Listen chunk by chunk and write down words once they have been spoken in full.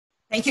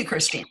Thank you,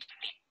 Christine.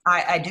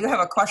 I do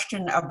have a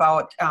question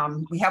about,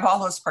 we have all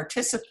those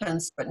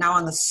participants, but now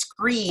on the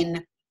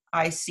screen,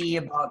 I see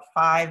about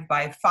 5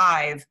 by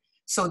 5.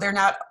 So they're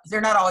not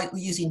all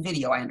using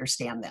video, I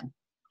understand then.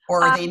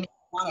 Or they may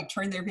want to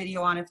turn their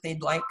video on if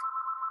they'd like.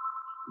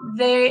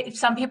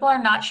 Some people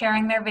are not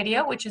sharing their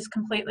video, which is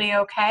completely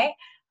okay.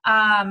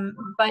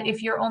 But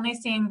if you're only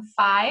seeing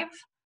 5,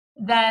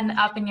 then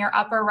up in your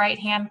upper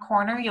right-hand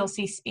corner, you'll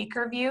see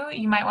speaker view.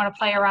 You might want to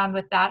play around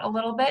with that a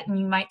little bit and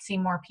you might see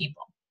more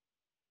people.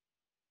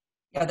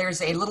 Yeah,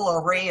 there's a little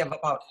array of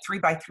about 3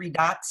 by 3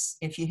 dots.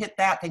 If you hit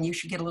that, then you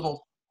should get a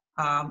little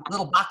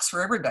box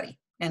for everybody,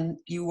 and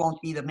you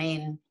won't be the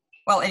main.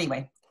 Well,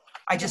 anyway,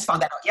 I just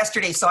found that out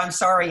yesterday, so I'm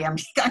sorry. I'm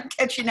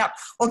catching up.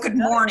 Well, good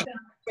morning.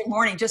 Good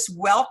morning. Just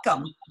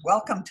welcome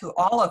to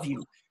all of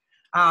you.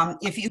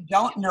 If you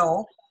don't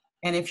know,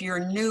 and if you're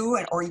new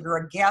or you're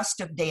a guest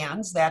of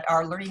Dan's, that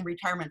our learning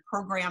retirement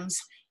programs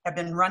have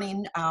been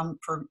running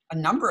for a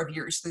number of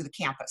years through the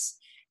campus.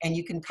 And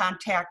you can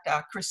contact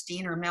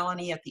Christine or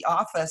Melanie at the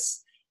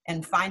office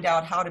and find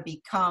out how to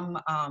become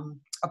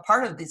a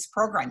part of this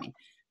programming,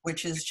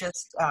 which is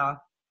just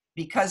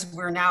because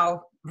we're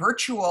now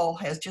virtual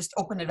has just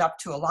opened it up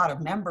to a lot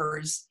of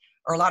members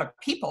or a lot of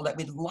people that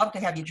we'd love to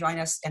have you join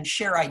us and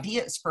share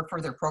ideas for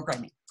further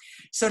programming.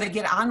 So to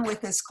get on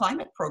with this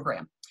climate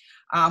program,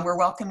 we're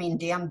welcoming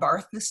Dan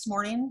Barth this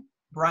morning,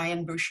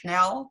 Brian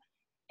Bushnell,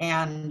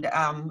 and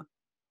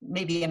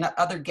maybe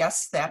other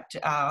guests that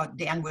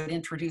Dan would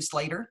introduce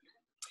later.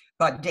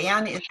 But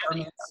Dan is our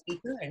main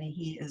speaker, and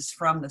he is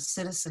from the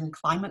Citizen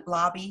Climate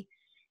Lobby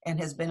and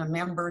has been a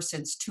member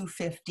since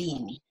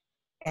 2015.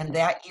 And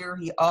that year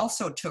he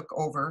also took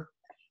over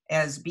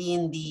as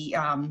being the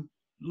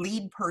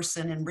lead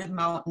person in Rib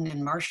Mountain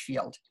and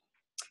Marshfield.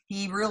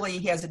 He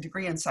has a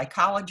degree in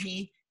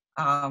psychology,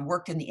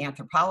 worked in the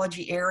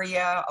anthropology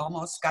area,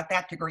 almost got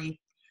that degree,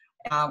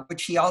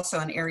 which he also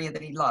an area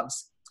that he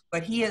loves.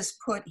 But he has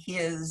put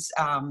his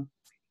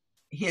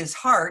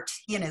heart,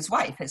 he and his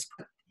wife has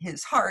put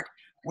his heart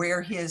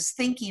where his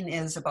thinking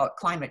is about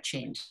climate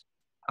change.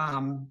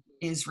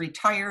 Is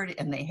retired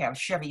and they have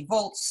Chevy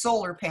Volts,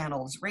 solar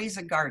panels, raise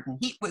a garden,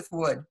 heat with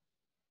wood,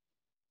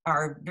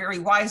 are very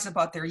wise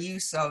about their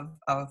use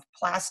of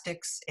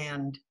plastics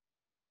and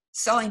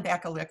selling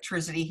back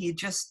electricity. He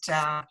just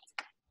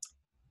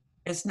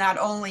is not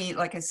only,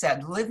 like I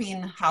said,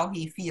 living how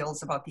he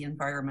feels about the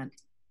environment,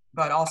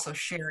 but also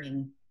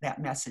sharing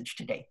that message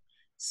today.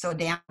 So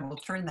Dan, we'll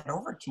turn that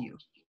over to you.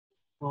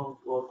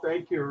 Well,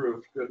 thank you,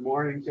 Ruth. Good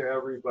morning to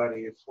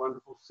everybody. It's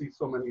wonderful to see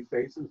so many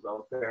faces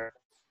out there.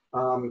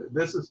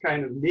 This is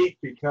kind of neat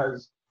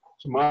because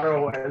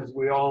tomorrow, as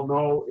we all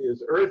know,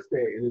 is Earth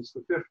Day, and it's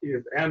the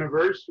 50th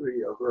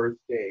anniversary of Earth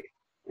Day.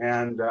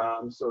 And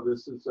so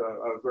this is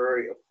a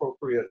very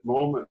appropriate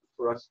moment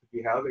for us to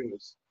be having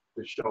this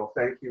show.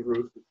 Thank you,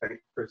 Ruth, and thank you,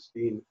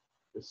 Christine.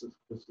 This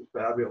is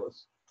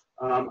fabulous.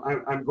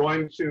 I'm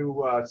going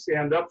to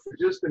stand up for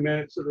just a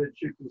minute so that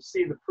you can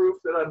see the proof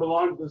that I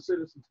belong to the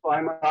Citizens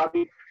Climate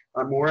Lobby.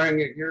 I'm wearing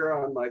it here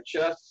on my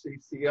chest,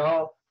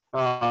 CCL.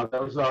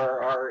 Those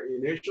are our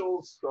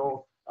initials,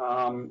 so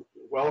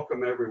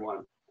welcome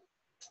everyone.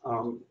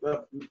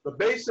 The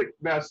basic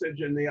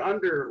message and the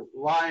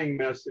underlying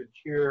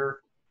message here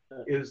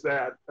is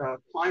that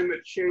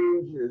climate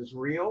change is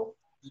real.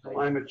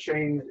 Climate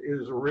change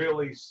is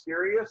really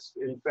serious.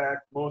 In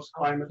fact, most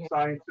climate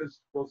scientists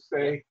will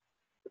say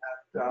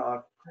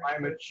that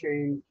climate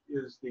change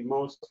is the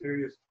most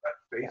serious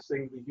threat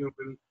facing the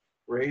human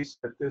race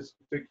at this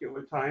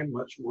particular time,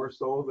 much more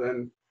so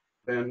than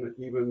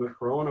even the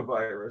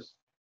coronavirus.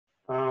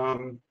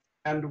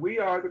 And we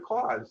are the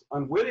cause.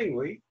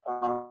 Unwittingly,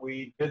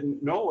 we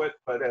didn't know it,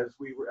 but as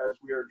we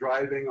are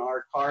driving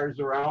our cars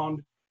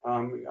around,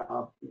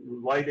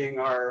 lighting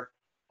our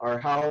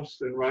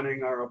house and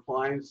running our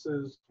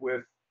appliances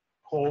with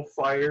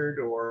coal-fired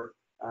or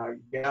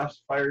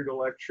gas-fired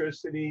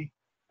electricity,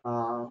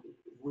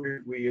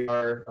 we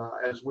are,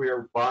 as we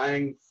are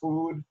buying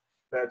food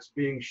that's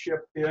being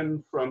shipped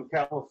in from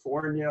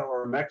California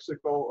or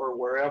Mexico or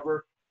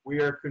wherever, we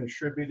are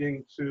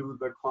contributing to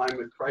the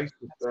climate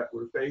crisis that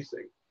we're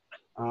facing.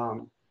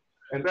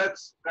 And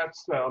that's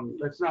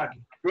not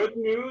good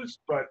news,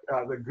 but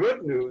the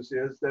good news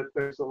is that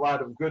there's a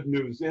lot of good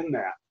news in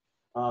that.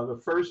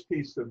 The first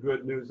piece of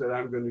good news that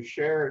I'm going to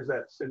share is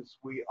that since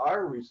we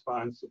are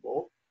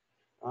responsible,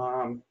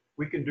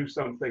 we can do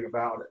something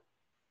about it.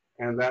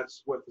 And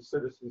that's what the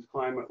Citizens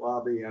Climate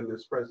Lobby and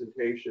this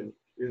presentation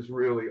is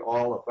really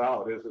all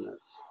about, isn't it?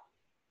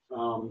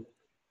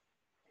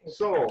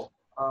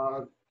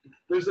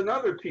 There's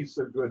another piece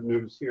of good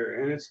news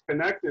here, and it's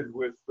connected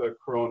with the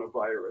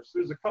coronavirus.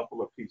 There's a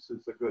couple of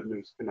pieces of good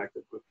news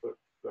connected with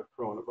the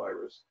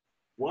coronavirus.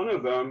 One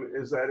of them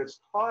is that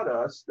it's taught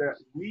us that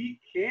we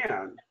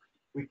can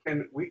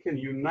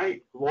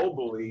unite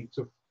globally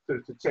to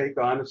take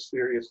on a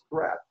serious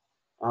threat.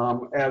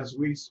 As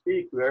we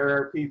speak, there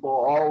are people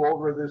all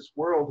over this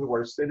world who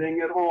are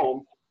sitting at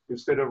home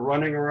instead of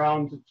running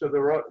around to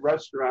the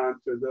restaurant,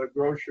 to the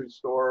grocery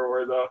store,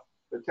 or the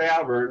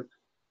tavern.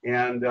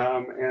 And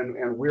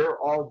we're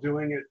all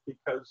doing it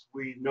because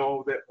we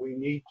know that we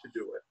need to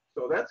do it.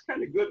 So that's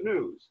kind of good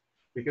news,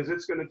 because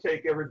it's going to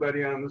take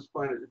everybody on this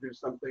planet to do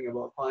something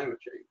about climate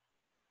change.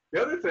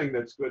 The other thing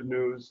that's good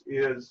news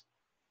is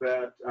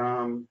that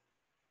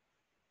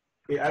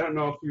I don't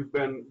know if you've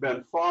been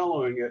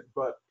following it,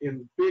 but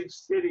in big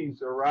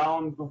cities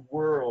around the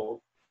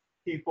world,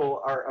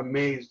 people are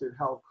amazed at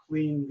how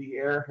clean the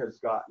air has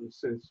gotten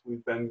since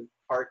we've been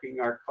parking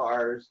our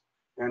cars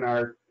and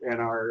our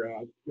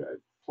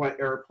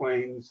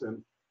airplanes,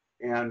 and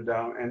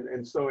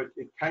so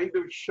it kind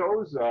of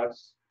shows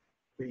us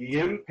the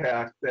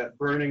impact that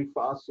burning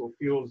fossil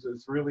fuels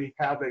is really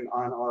having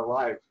on our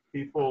lives.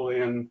 People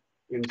in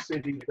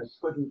cities that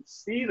couldn't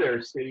see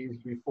their cities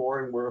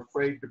before and were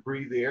afraid to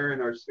breathe the air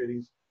in our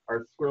cities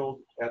are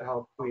thrilled at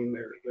how clean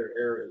their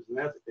air is.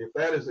 And if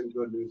that isn't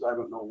good news, I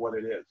don't know what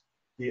it is.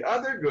 The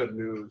other good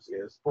news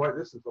is, boy,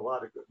 this is a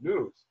lot of good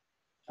news.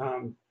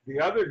 The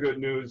other good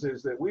news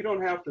is that we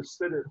don't have to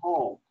sit at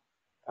home.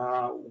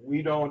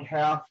 We don't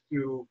have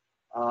to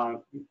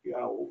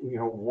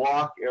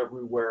walk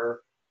everywhere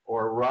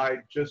or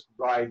ride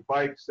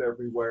bikes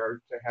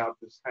everywhere to have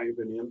this kind of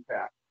an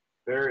impact.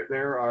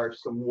 There are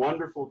some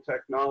wonderful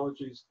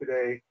technologies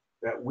today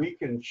that we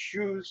can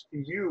choose to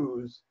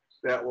use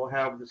that will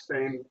have the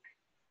same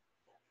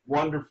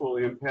wonderful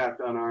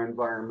impact on our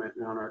environment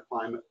and on our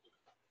climate.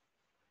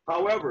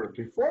 However,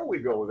 before we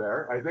go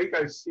there, I think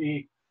I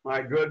see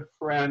my good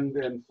friend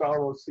and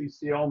fellow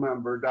CCL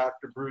member,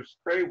 Dr. Bruce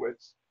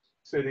Krawitz,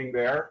 sitting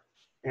there.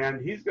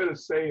 And he's going to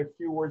say a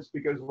few words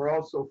because we're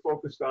also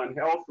focused on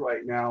health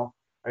right now.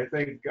 I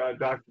think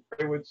Dr.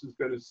 Krawitz is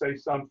going to say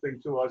something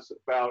to us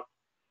about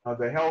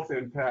the health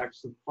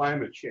impacts of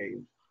climate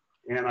change.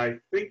 And I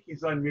think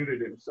he's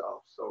unmuted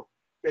himself. So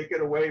take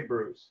it away,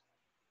 Bruce.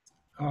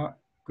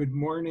 Good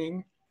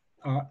morning.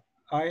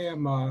 I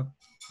am a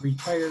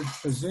retired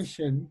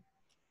physician,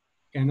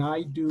 and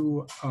I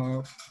do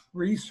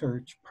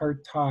research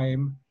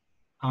part-time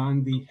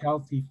on the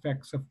health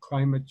effects of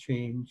climate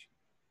change.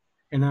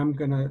 And I'm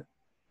going to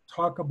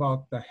talk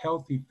about the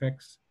health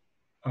effects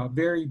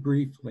very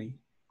briefly.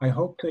 I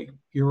hope that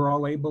you're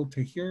all able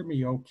to hear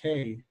me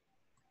okay.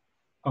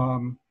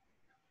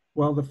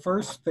 Well, the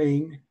first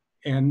thing,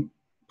 and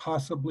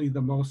possibly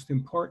the most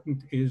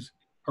important, is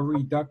a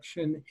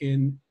reduction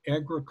in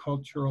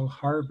agricultural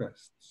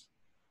harvests.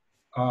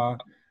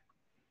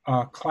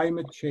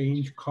 Climate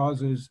change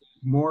causes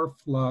more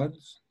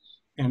floods,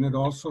 and it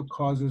also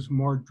causes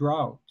more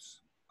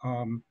droughts.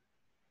 I'm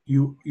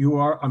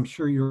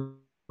sure you're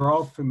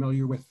all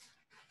familiar with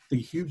the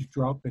huge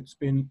drought that's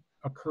been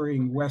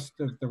occurring west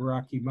of the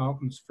Rocky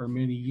Mountains for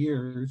many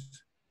years.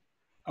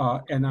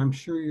 And I'm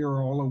sure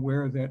you're all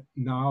aware that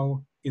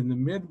now in the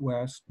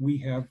Midwest, we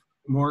have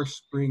more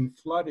spring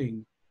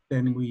flooding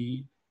than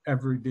we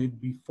ever did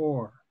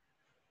before.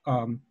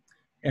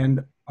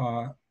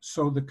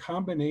 So the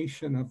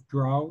combination of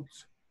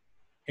droughts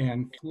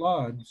and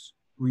floods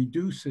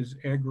reduces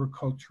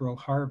agricultural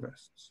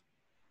harvests.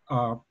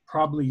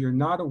 Probably you're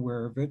not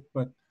aware of it,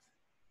 but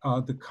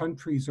the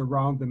countries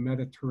around the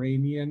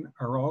Mediterranean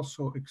are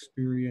also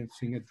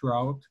experiencing a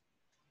drought.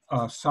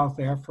 South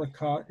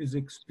Africa is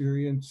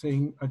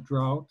experiencing a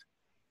drought,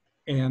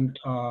 and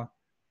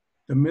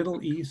the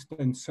Middle East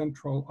and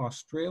Central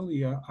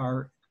Australia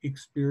are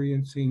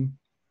experiencing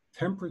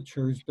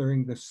temperatures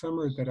during the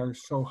summer that are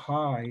so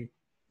high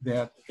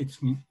that it's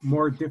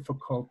more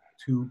difficult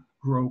to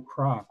grow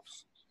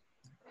crops.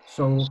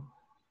 So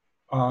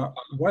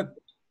what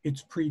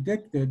it's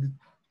predicted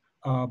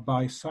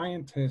by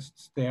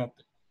scientists that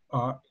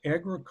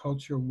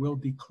agriculture will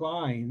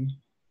decline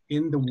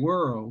in the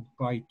world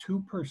by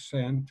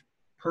 2%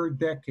 per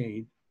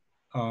decade.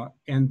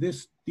 And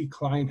this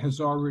decline has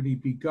already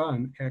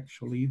begun,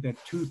 actually, that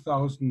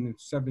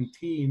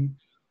 2017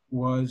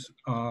 was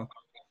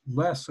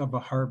less of a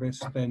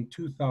harvest than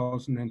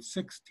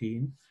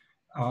 2016.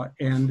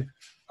 And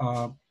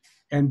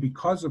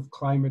because of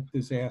climate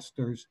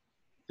disasters,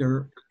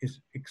 there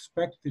is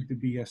expected to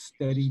be a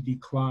steady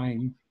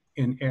decline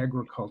in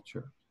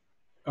agriculture.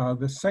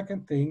 The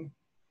second thing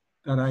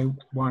that I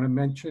want to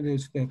mention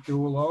is that there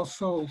will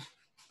also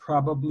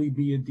probably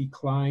be a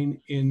decline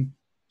in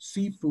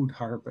seafood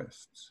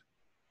harvests.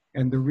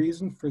 And the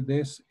reason for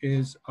this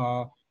is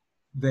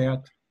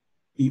that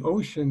the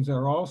oceans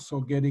are also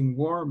getting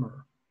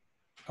warmer,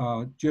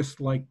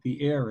 just like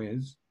the air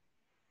is.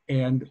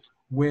 And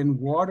when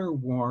water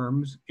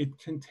warms, it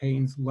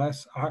contains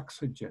less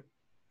oxygen.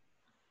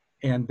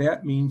 And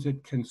that means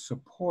it can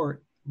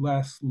support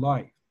less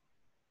life.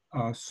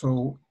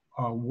 So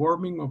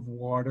warming of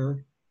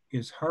water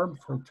is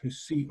harmful to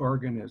sea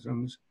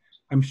organisms.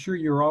 I'm sure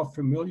you're all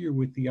familiar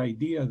with the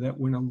idea that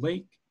when a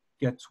lake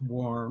gets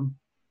warm,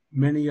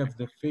 many of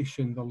the fish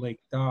in the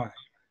lake die.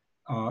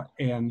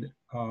 And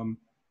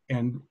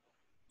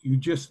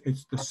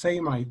it's the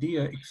same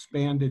idea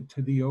expanded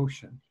to the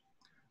ocean.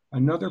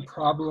 Another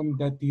problem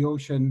that the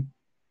ocean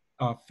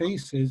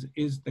faces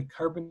is the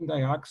carbon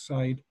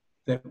dioxide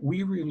that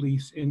we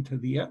release into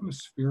the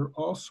atmosphere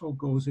also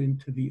goes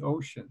into the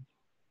ocean.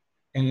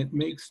 and it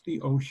makes the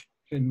ocean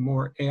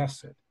more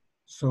acid.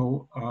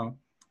 So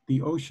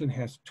the ocean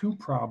has two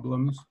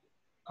problems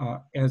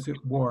as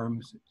it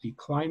warms: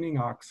 declining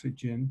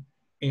oxygen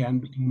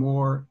and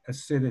more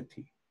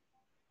acidity.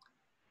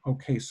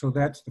 Okay, so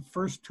that's the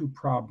first two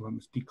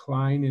problems: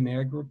 decline in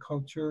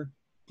agriculture,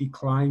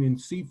 decline in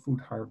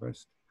seafood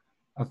harvest.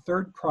 A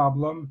third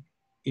problem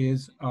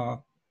is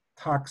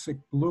toxic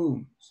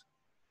blooms.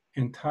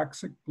 And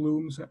toxic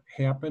blooms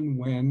happen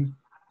when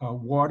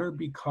water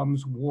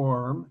becomes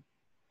warm,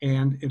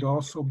 and it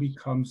also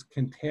becomes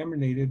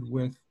contaminated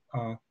with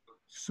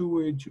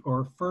sewage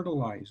or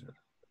fertilizer.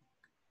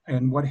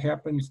 And what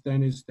happens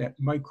then is that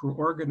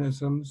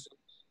microorganisms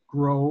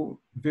grow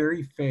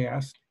very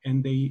fast,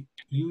 and they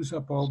use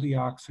up all the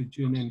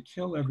oxygen and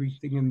kill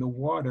everything in the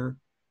water.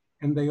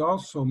 And they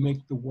also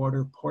make the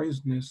water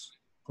poisonous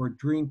for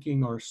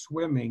drinking or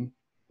swimming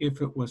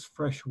if it was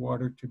fresh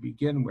water to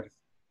begin with.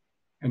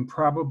 And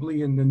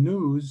probably in the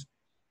news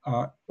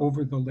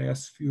over the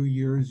last few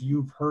years,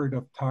 you've heard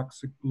of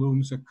toxic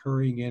blooms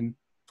occurring in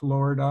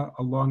Florida,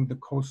 along the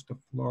coast of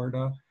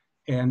Florida,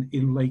 and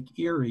in Lake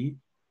Erie,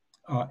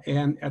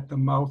 and at the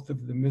mouth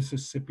of the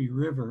Mississippi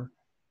River.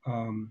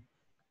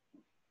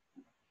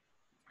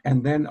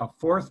 And then a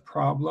fourth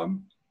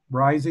problem,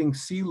 rising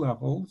sea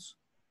levels.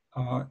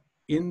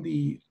 In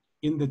the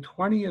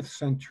 20th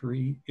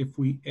century, if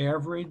we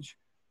average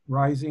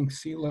rising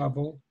sea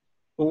level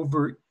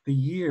over the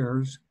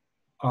years,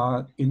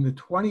 in the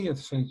 20th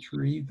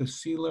century, the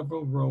sea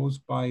level rose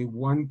by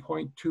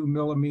 1.2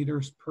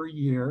 millimeters per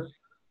year.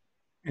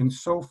 And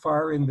so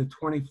far in the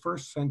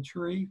 21st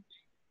century,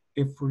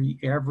 if we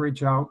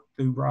average out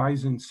the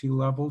rise in sea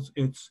levels,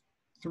 it's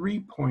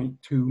 3.2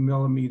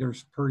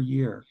 millimeters per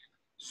year.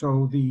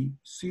 So the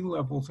sea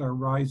levels are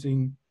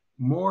rising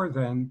more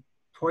than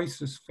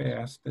twice as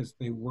fast as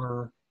they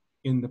were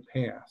in the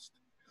past.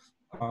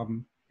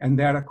 And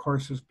that, of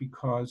course, is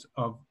because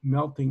of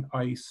melting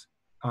ice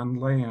on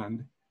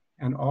land,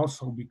 and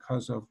also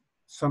because of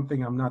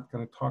something I'm not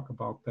going to talk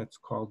about that's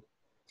called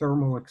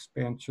thermal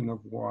expansion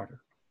of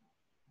water.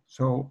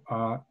 So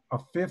a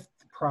fifth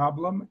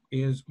problem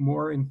is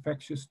more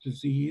infectious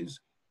disease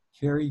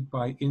carried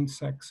by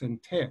insects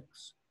and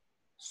ticks.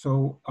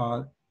 So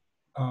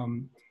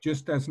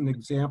just as an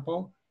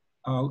example,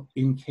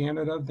 in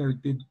Canada, they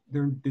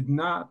did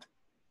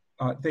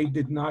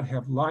not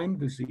have Lyme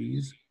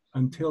disease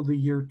until the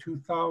year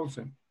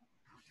 2000.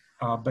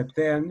 But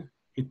then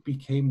it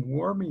became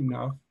warm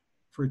enough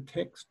for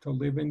ticks to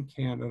live in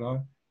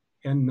Canada,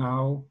 and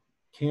now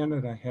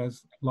Canada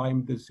has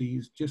Lyme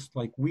disease just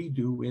like we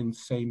do in,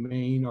 say,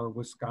 Maine or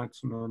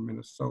Wisconsin or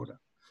Minnesota.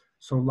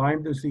 So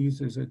Lyme disease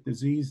is a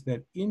disease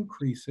that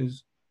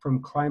increases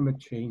from climate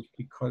change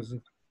because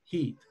of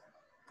heat.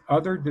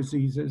 Other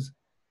diseases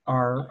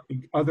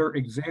other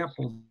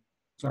examples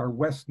are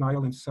West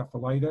Nile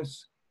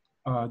encephalitis,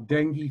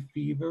 dengue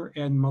fever,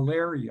 and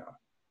malaria.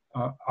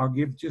 I'll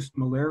give just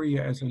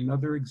malaria as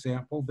another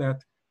example,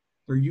 that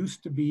there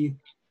used to be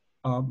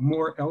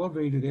more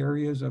elevated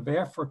areas of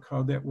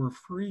Africa that were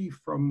free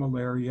from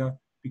malaria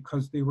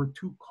because they were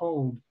too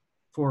cold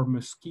for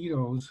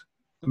mosquitoes.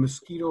 The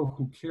mosquito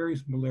who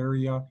carries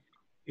malaria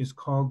is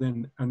called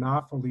an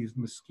Anopheles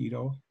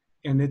mosquito,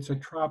 and it's a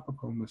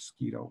tropical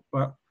mosquito.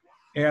 But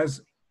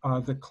as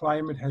the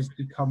climate has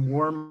become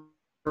warmer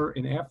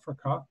in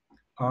Africa,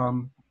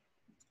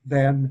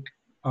 then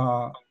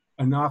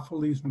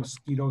Anopheles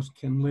mosquitoes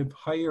can live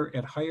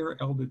at higher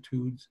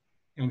altitudes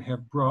and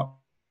have brought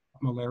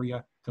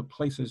malaria to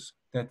places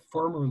that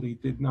formerly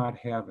did not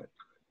have it.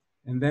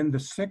 And then the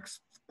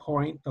sixth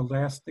point, the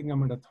last thing I'm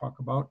going to talk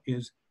about,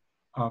 is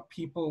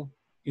people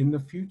in the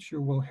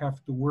future will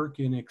have to work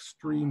in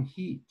extreme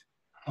heat,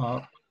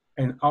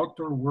 and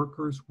outdoor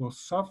workers will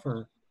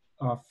suffer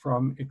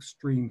from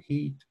extreme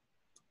heat.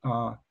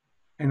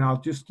 And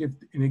I'll just give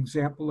an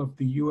example of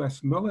the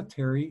US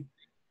military.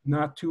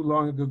 Not too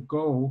long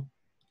ago,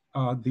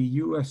 the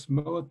US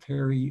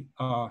military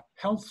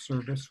health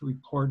service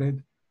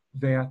reported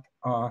that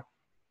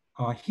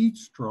heat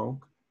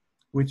stroke,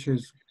 which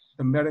is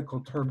the medical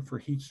term for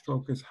heat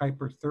stroke is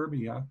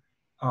hyperthermia,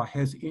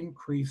 has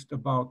increased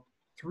about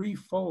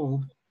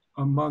threefold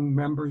among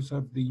members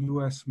of the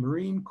US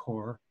Marine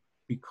Corps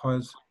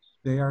because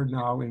they are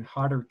now in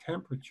hotter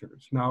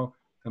temperatures. Now,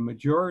 the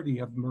majority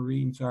of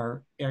Marines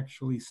are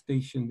actually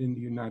stationed in the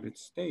United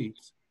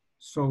States.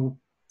 So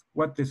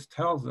what this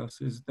tells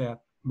us is that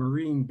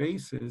Marine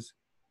bases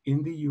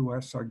in the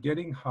US are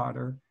getting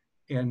hotter,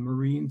 and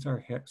Marines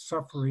are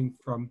suffering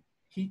from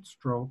heat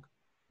stroke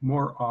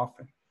more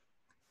often.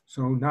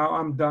 So now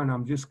I'm done.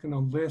 I'm just going to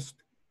list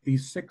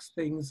these 6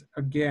 things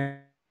again,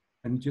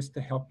 and just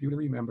to help you to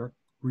remember: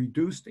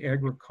 reduced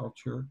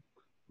agriculture,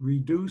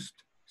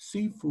 reduced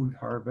seafood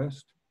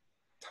harvest,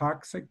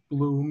 toxic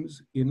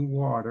blooms in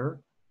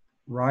water,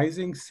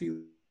 rising sea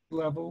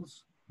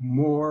levels,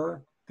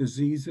 more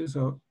diseases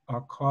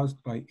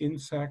caused by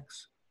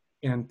insects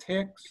and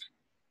ticks,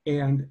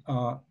 and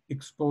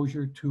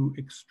exposure to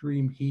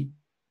extreme heat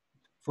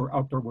for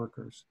outdoor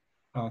workers.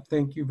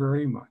 Thank you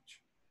very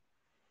much.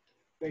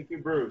 Thank you,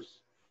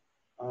 Bruce.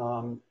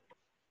 I'm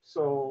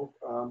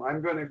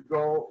going to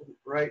go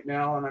right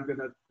now, and I'm going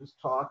to just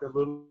talk a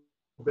little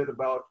bit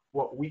about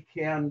what we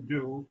can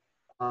do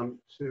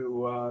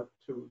to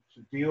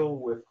deal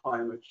with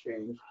climate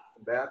change,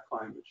 combat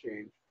climate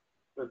change.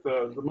 But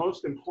the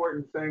most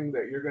important thing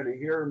that you're going to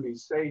hear me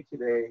say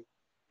today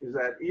is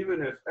that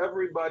even if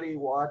everybody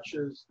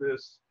watches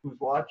this, who's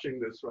watching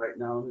this right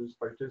now, who's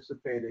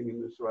participating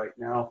in this right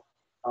now,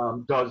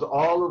 does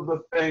all of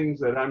the things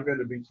that I'm going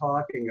to be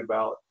talking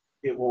about,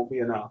 it won't be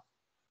enough.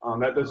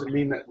 That doesn't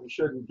mean that we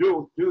shouldn't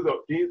do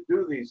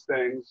these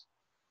things,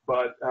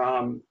 but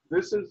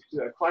this is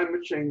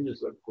climate change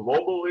is a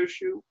global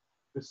issue.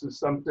 This is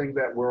something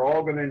that we're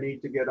all going to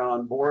need to get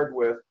on board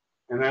with,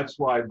 and that's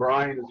why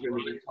Brian is going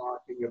to be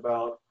talking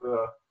about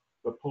the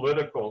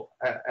political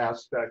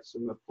aspects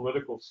and the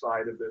political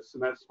side of this,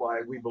 and that's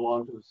why we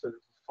belong to the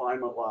Citizens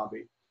Climate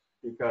Lobby,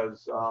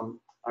 because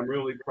I'm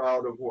really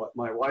proud of what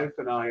my wife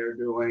and I are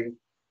doing,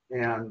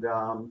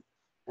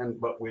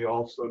 but we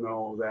also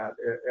know that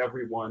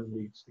everyone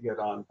needs to get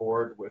on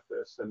board with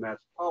this, and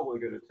that's probably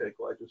going to take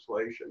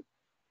legislation.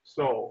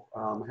 So,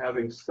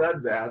 having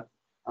said that,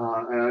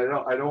 and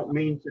I don't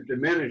mean to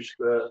diminish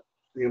the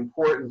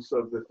importance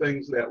of the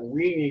things that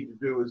we need to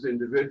do as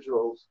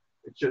individuals.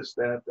 It's just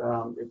that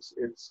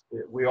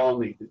we all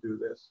need to do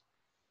this.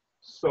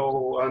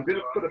 So I'm going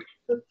to put a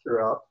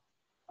picture up,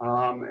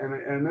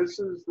 and this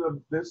is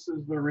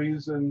the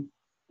reason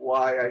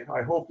why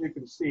I hope you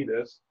can see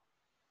this.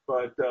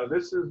 But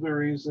this is the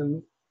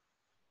reason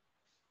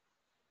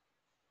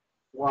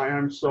why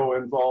I'm so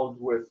involved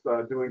with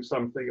doing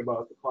something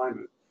about the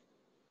climate.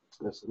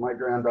 This is my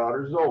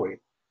granddaughter, Zoe.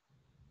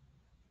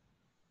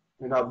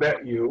 And I'll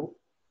bet you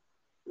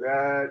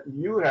that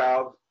you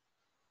have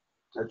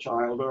a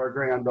child or a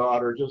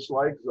granddaughter just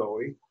like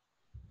Zoe,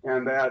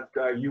 and that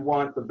you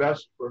want the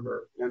best for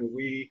her. And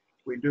we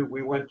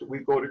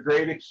go to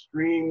great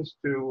extremes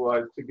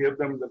to give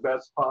them the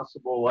best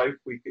possible life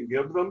we can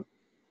give them.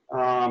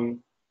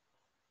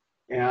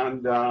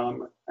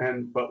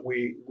 But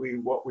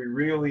what we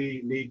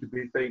really need to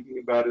be thinking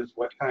about is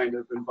what kind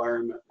of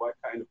environment, what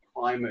kind of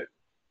climate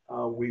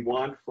we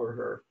want for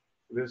her.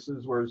 This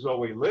is where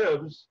Zoe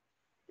lives,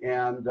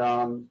 and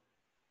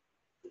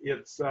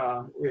it's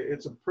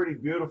a pretty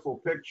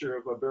beautiful picture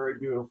of a very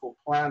beautiful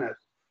planet,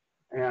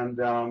 and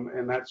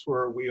that's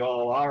where we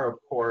all are, of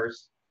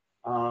course.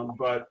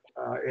 But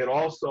it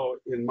also,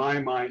 in my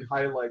mind,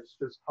 highlights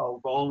just how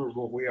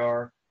vulnerable we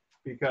are,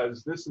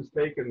 because this is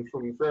taken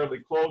from fairly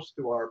close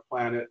to our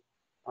planet.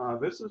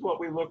 This is what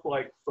we look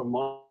like from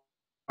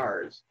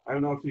Mars. I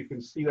don't know if you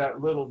can see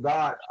that little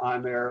dot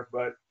on there,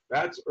 but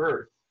that's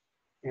Earth.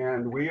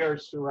 And we are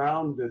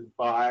surrounded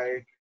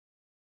by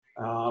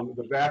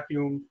the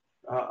vacuum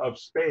of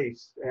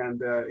space.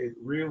 And it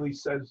really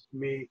says to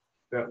me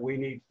that we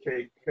need to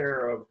take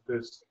care of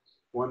this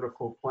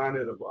wonderful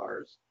planet of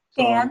ours.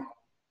 So, Dan?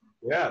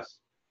 Yes.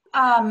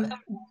 I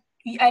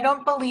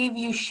don't believe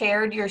you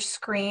shared your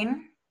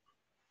screen.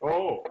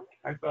 Oh,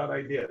 I thought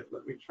I did.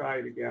 Let me try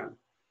it again.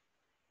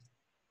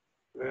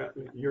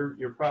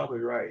 You're probably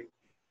right.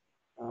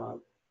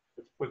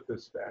 Let's put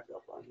this back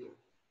up on here.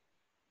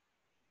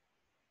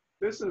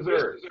 This is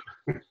Earth.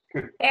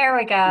 There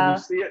we go. Can you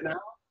see it now?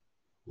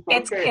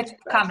 It's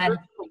coming.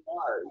 Earth from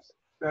Mars.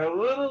 That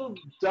little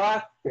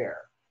dot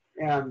there.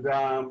 And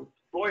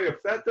boy,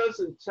 if that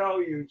doesn't tell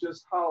you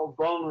just how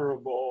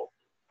vulnerable,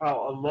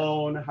 how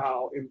alone,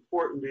 how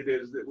important it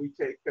is that we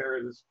take care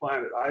of this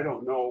planet, I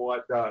don't know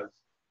what does.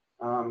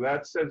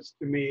 That says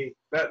to me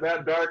that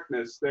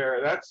darkness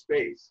there, that's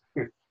space.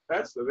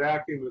 That's the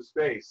vacuum of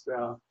space.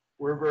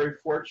 We're very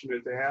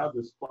fortunate to have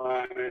this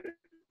planet.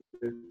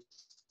 It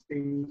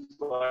seems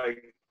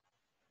like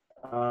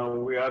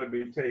we ought to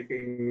be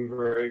taking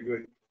very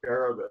good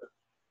care of it.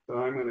 So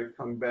I'm going to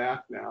come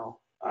back now.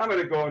 I'm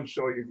going to go and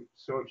show you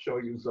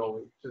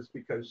Zoe, just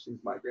because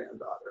she's my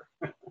granddaughter.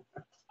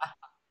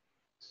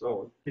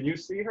 So can you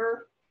see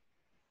her?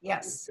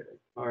 Yes. Okay.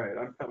 All right,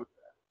 I'm coming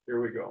back. Here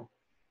we go.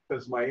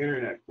 Because my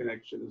internet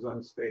connection is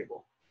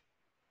unstable.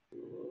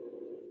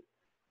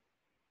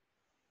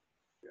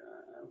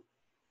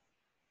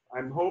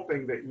 I'm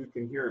hoping that you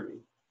can hear me.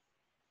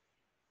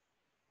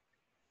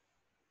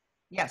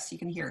 Yes, you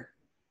can hear.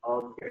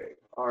 Okay,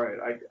 all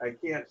right. I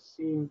can't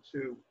seem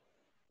to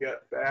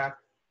get back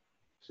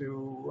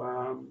to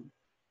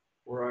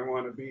where I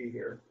want to be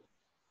here.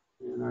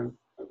 And I'm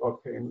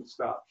okay, and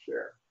stop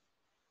share.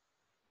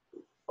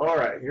 All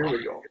right, here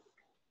we go.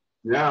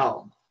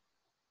 Now,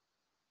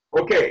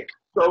 okay,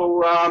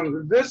 so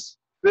this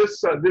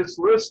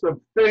list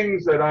of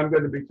things that I'm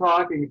going to be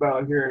talking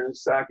about here in a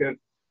second,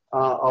 a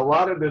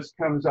lot of this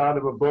comes out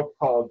of a book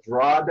called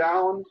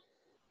Drawdown,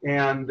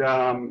 and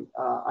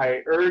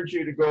I urge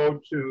you to go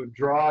to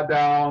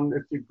Drawdown.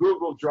 If you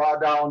Google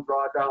Drawdown,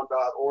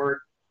 drawdown.org,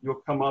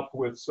 you'll come up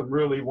with some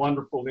really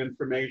wonderful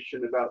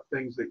information about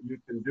things that you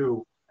can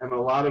do, and a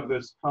lot of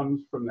this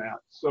comes from that.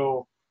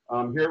 So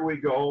here we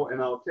go,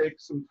 and I'll take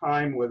some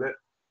time with it.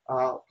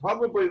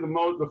 Probably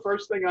the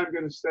first thing I'm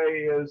going to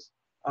say is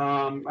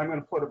I'm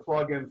going to put a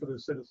plug in for the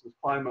Citizens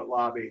Climate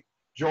Lobby.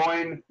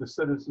 join the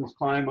Citizens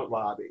Climate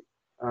Lobby.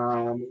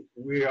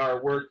 We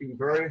are working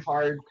very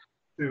hard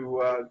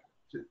to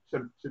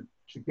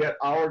get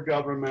our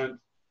government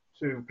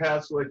to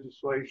pass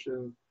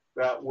legislation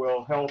that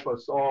will help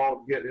us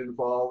all get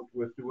involved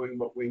with doing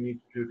what we need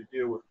to do to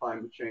deal with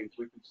climate change.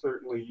 We can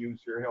certainly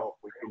use your help.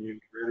 We can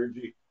use your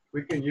energy.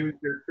 We can use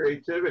your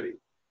creativity.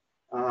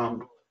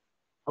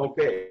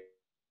 Okay,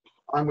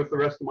 on with the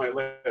rest of my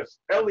list.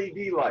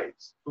 LED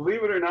lights.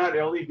 Believe it or not,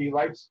 LED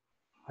lights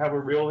have a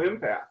real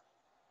impact.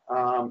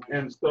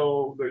 And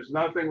so there's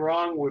nothing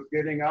wrong with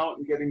getting out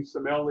and getting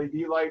some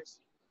LED lights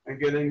and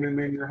getting them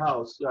in your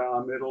house.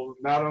 It'll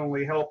not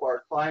only help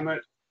our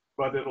climate,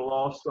 but it'll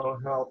also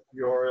help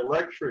your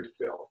electric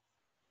bill.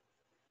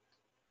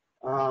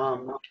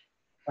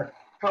 A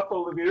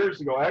couple of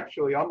years ago,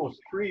 actually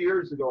almost 3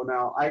 years ago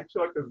now, I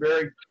took a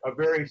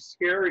very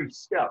scary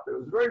step. It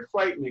was very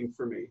frightening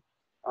for me.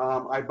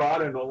 I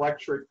bought an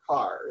electric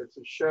car. It's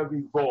a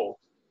Chevy Volt.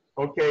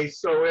 Okay,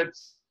 so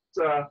it's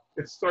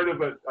sort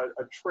of a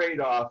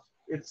trade-off.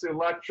 It's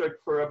electric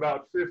for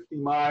about 50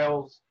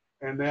 miles,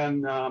 and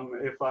then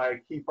if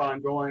I keep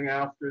on going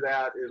after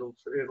that, it'll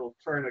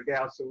turn a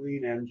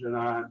gasoline engine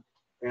on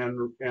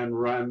and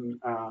run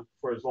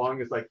for as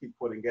long as I keep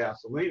putting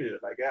gasoline in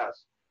it, I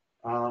guess.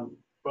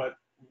 But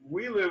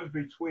we live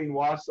between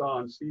Wausau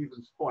and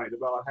Stevens Point,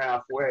 about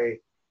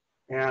halfway.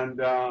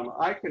 And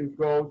I can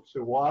go to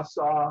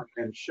Wausau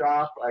and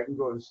shop. I can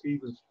go to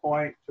Stevens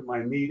Point to my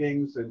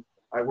meetings, and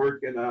I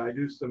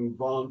do some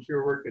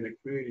volunteer work in a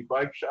community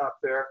bike shop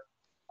there.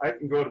 I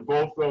can go to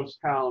both those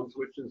towns,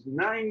 which is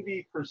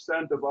 90%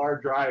 of our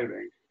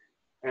driving,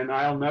 and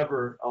I'll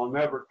never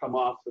come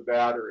off the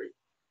battery.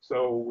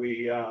 So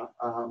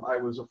I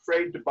was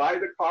afraid to buy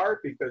the car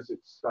because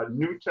it's a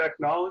new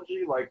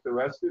technology like the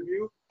rest of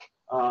you.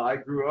 I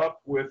grew up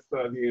with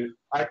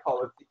I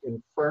call it the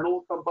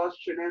infernal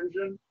combustion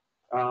engine,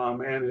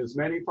 and as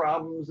many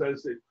problems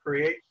as it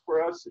creates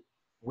for us,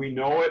 we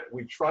know it,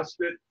 we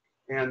trust it,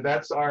 and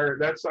that's our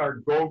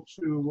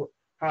go-to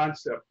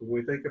concept when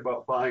we think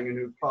about buying a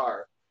new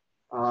car.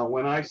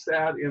 When I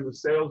sat in the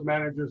sales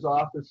manager's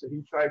office and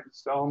he tried to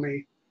sell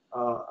me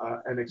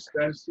an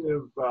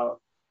expensive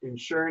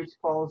insurance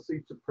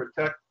policy to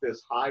protect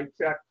this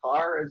high-tech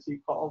car, as he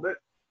called it,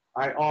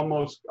 I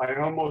almost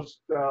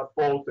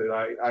bolted.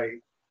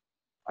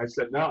 I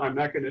said, no, I'm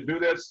not going to do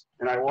this.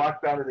 And I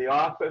walked out of the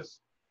office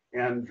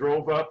and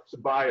drove up to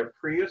buy a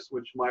Prius,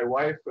 which my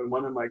wife and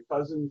one of my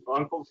cousins,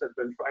 uncles had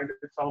been trying to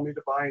tell me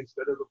to buy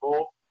instead of the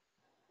Volt.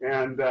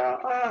 And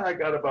I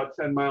got about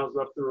 10 miles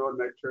up the road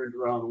and I turned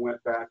around and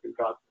went back and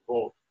got the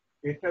Volt.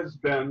 It has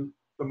been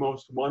the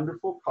most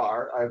wonderful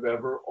car I've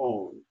ever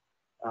owned.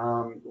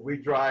 We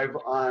drive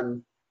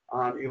on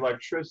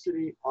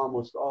electricity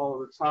almost all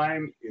of the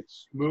time.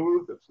 It's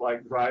smooth. It's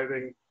like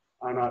driving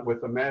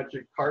with a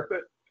magic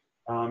carpet.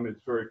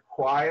 It's very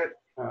quiet,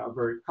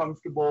 very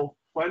comfortable,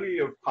 plenty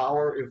of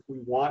power if we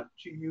want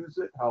to use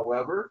it.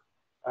 However,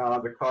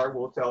 the car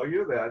will tell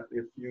you that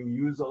if you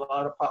use a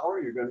lot of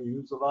power, you're going to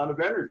use a lot of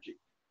energy.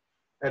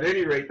 At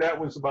any rate, that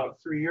was about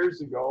 3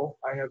 years ago.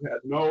 I have had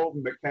no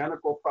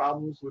mechanical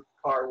problems with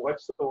the car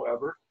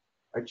whatsoever.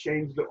 I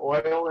changed the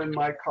oil in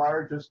my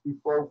car just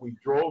before we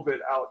drove it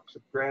out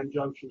to Grand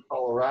Junction,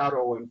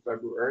 Colorado in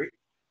February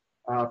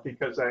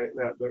because I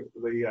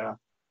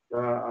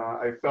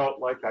felt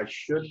like I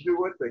should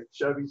do it. The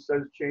Chevy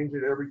says change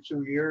it every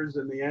 2 years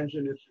in the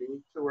engine if you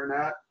need to or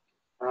not.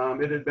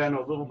 It had been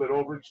a little bit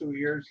over 2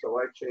 years, so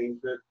I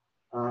changed it.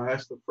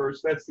 That's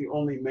the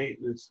only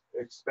maintenance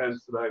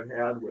expense that I've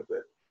had with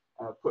it.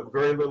 Put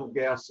very little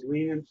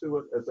gasoline into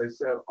it, as I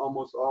said,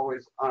 almost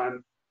always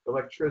on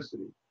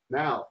electricity.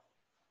 Now,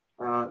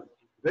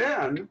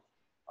 then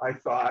I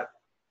thought,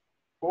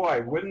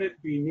 boy, wouldn't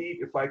it be neat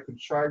if I could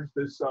charge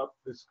this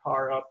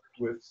car up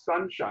with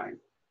sunshine?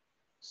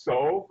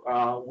 So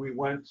we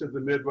went to the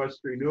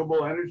Midwest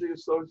Renewable Energy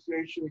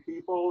Association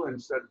people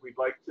and said we'd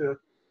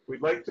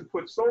like to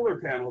put solar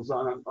panels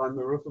on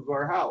the roof of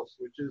our house,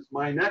 which is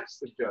my next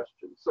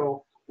suggestion.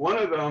 So one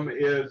of them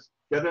is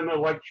get an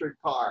electric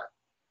car.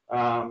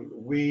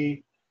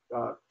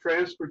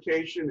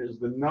 Transportation is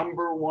the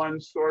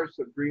 #1 source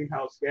of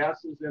greenhouse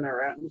gases in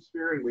our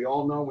atmosphere, and we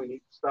all know we need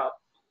to stop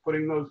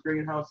putting those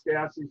greenhouse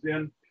gases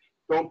in.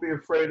 Don't be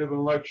afraid of an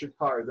electric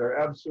car. They're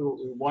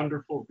absolutely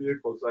wonderful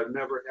vehicles. I've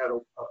never had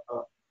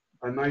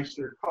a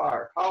nicer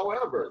car.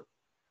 However,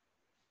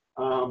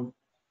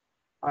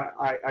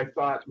 I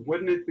thought,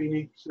 wouldn't it be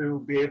neat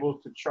to be able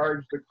to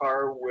charge the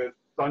car with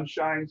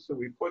sunshine? So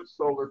we put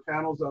solar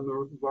panels on the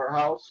roof of our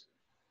house.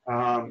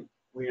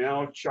 We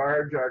now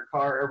charge our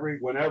car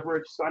whenever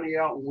it's sunny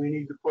out and we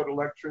need to put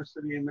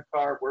electricity in the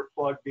car, we're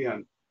plugged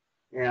in.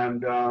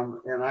 And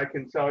I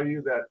can tell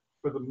you that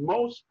for the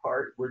most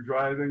part, we're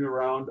driving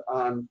around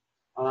on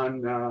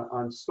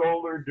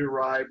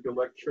solar-derived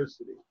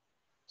electricity.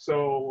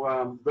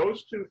 So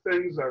those two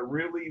things are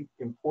really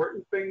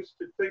important things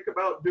to think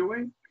about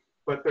doing,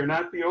 but they're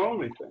not the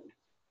only thing.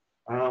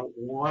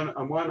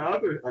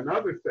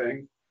 Another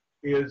thing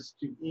is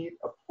to eat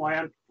a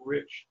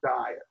plant-rich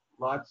diet.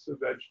 lots of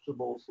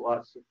vegetables,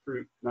 lots of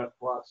fruit,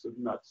 lots of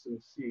nuts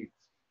and seeds.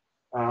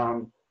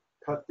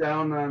 Cut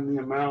down on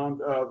the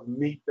amount of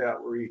meat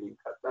that we're eating,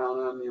 cut down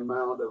on the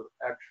amount of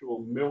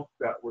actual milk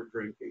that we're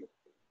drinking.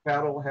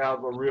 Cattle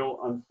have a real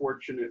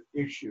unfortunate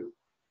issue,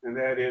 and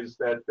that is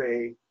that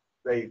they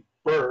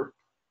burp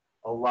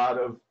a lot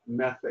of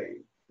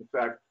methane. In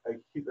fact,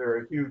 they're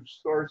a huge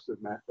source of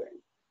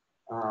methane.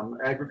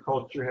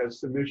 Agriculture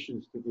has some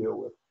issues to deal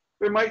with.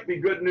 There might be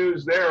good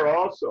news there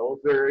also.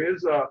 There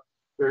is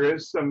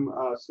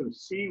some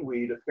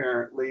seaweed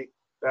apparently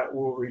that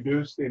will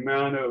reduce the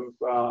amount of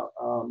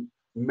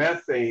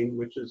methane,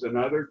 which is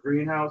another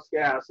greenhouse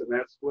gas, and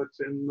that's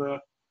what's in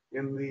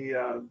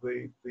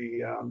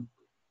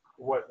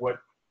what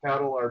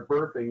cattle are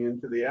burping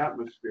into the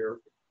atmosphere.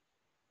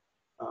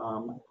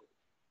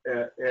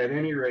 At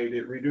any rate,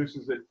 it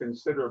reduces it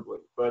considerably,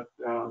 but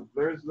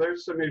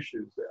there's some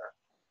issues there.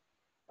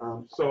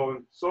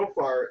 So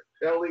far,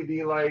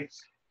 LED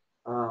lights,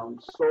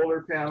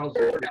 solar panels.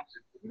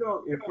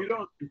 If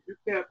you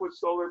can't put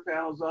solar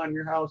panels on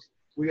your house,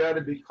 we ought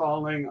to be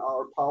calling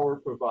our power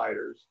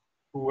providers,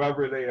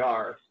 whoever they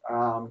are.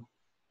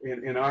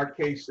 In our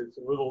case, it's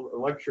a little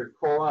electric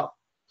co-op,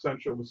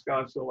 Central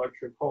Wisconsin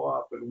Electric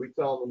Co-op, and we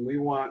tell them we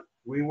want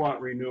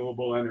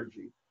renewable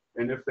energy.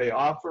 And if they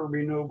offer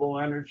renewable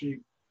energy,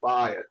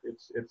 buy it.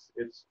 It's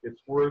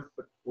worth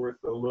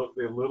a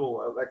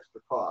little of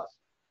extra cost.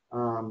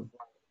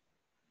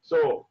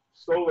 So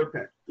solar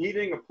panel,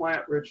 eating a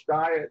plant-rich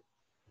diet,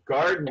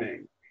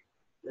 gardening,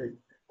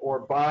 or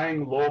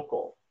buying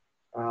local.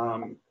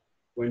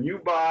 When you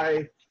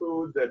buy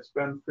food that's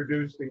been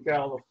produced in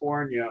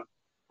California,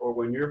 or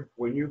when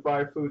you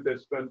buy food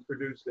that's been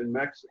produced in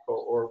Mexico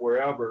or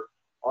wherever,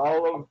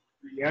 all of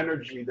the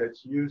energy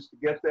that's used to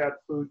get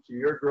that food to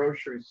your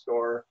grocery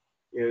store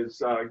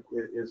there's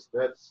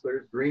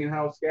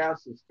greenhouse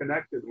gases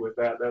connected with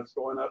that. That's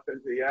going up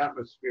into the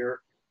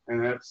atmosphere,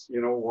 and that's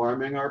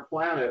warming our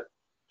planet,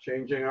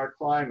 changing our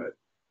climate.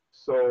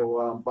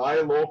 So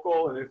buy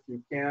local, and if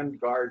you can,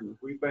 garden.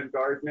 We've been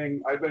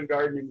gardening. I've been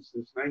gardening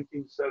since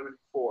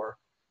 1974,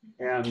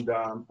 and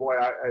boy,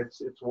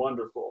 it's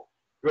wonderful.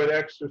 Good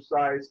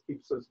exercise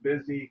keeps us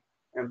busy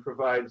and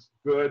provides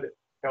good,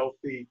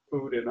 healthy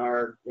food in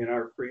our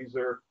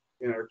freezer,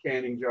 in our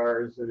canning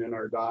jars, and in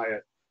our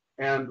diet.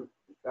 And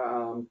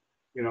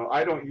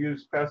I don't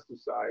use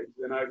pesticides,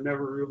 and I've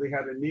never really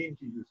had a need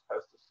to use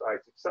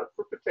pesticides except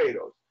for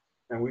potatoes.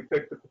 And we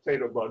pick the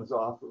potato bugs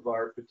off of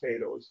our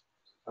potatoes.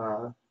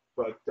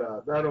 But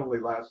that only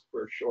lasts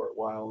for a short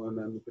while, and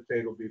then the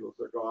potato beetles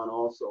are gone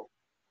also.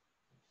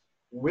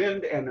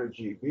 Wind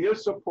energy. Be a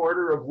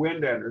supporter of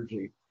wind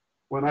energy.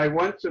 When I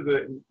went to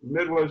the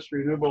Midwest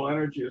Renewable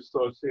Energy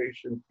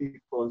Association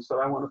people and said,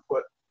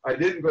 I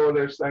didn't go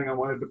there saying I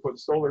wanted to put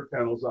solar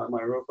panels on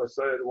my roof. I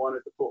said I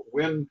wanted to put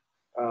wind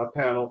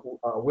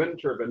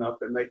turbine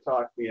up, and they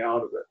talked me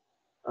out of it.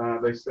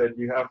 They said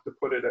you have to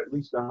put it at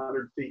least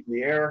 100 feet in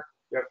the air.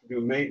 You have to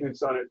do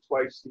maintenance on it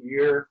twice a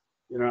year.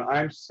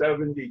 I'm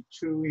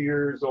 72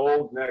 years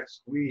old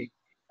next week.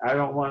 I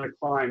don't want to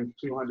climb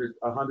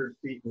 100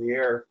 feet in the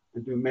air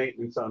and do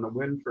maintenance on a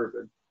wind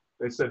turbine.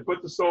 They said,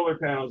 put the solar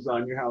panels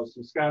on your house.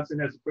 Wisconsin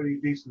has a pretty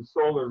decent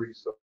solar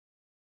resource,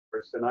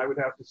 and I would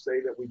have to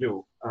say that we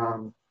do.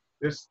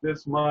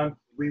 This month,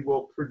 we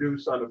will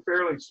produce on a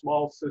fairly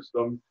small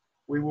system,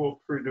 we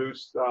will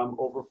produce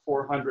over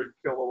 400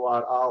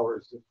 kilowatt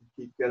hours if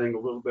we keep getting a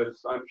little bit of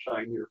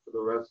sunshine here for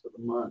the rest of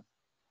the month.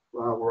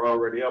 We're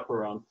already up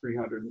around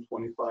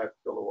 325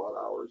 kilowatt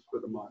hours for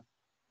the month.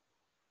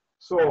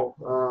 So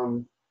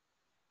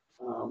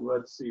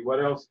let's see, what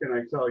else can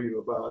I tell you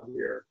about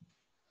here?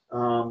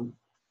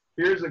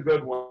 Here's a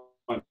good one.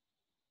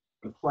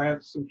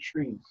 Plant some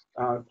trees.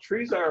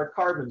 Trees are a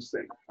carbon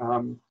sink,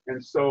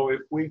 and so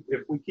if we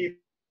keep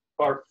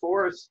our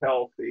forests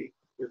healthy,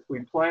 if we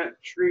plant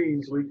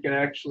trees, we can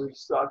actually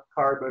suck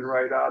carbon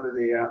right out of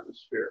the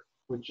atmosphere,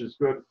 which is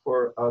good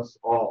for us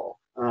all.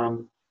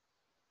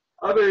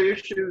 Other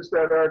issues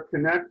that are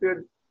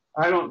connected,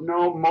 I don't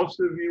know,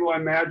 most of you, I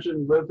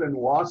imagine, live in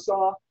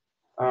Wausau.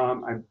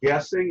 I'm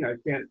guessing, I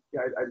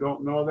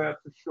don't know that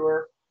for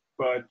sure,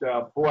 but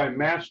boy,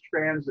 mass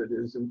transit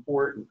is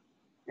important.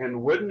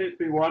 And wouldn't it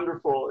be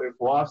wonderful if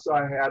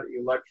Wausau had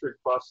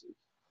electric buses?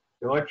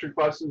 Electric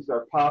buses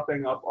are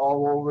popping up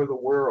all over the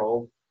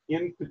world,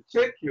 in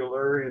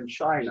particular in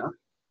China.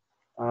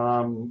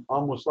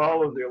 Almost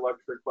all of the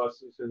electric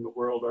buses in the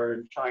world are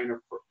in China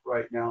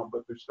right now,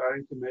 but they're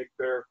starting to make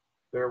their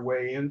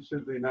way into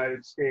the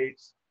United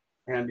States.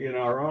 And in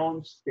our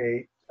own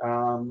state,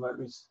 let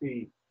me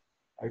see,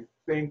 I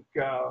think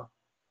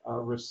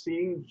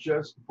Racine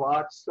just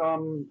bought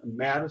some.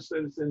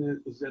 Madison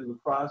is in the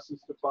process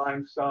of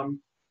buying some.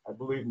 I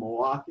believe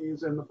Milwaukee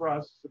is in the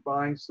process of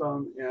buying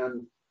some,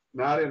 and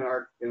not in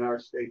our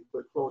state,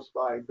 but close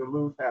by,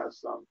 Duluth has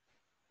some,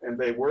 and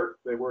they work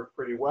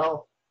pretty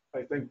well.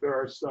 I think there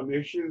are some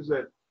issues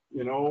that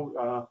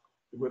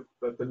with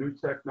the new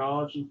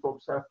technology,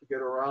 folks have to get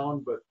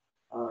around, but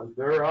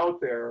they're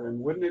out there. And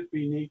wouldn't it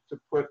be neat to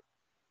put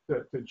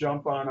to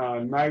jump on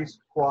a nice,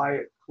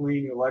 quiet,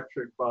 clean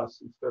electric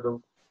bus instead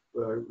of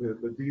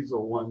the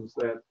diesel ones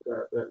that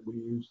we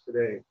use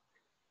today.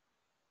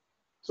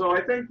 So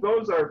I think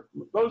those are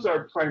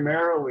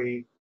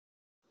primarily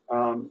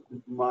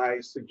my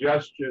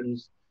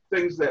suggestions,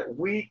 things that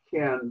we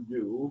can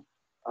do.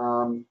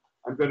 I'm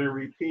going to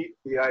repeat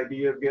the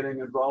idea of getting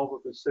involved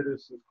with the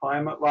Citizens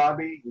Climate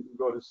Lobby. You can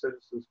go to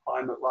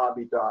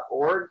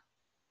citizensclimatelobby.org,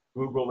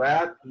 Google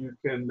that. You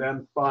can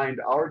then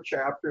find our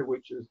chapter,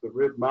 which is the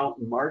Rib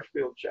Mountain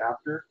Marshfield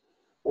chapter.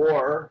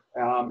 Or,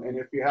 and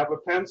if you have a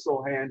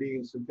pencil handy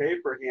and some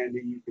paper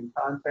handy, you can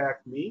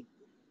contact me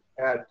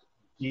at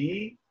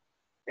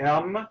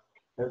DM,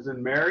 as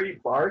in Mary,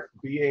 Barth,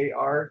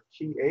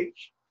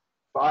 B-A-R-T-H,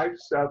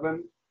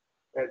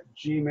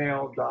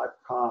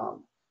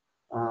 57@gmail.com.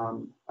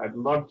 I'd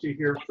love to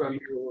hear from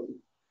you,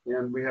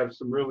 and we have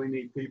some really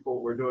neat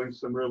people. We're doing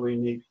some really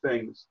neat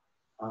things,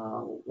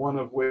 one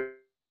of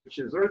which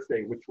is Earth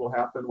Day, which will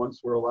happen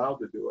once we're allowed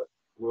to do it.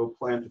 We'll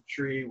plant a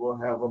tree, we'll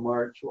have a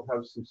march, we'll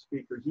have some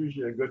speakers,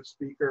 usually a good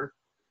speaker,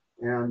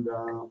 and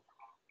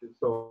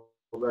so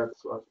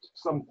that's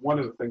one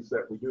of the things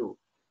that we do.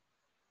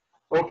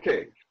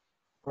 Okay,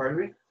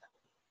 pardon me?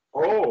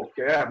 Oh,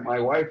 yeah, my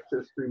wife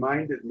just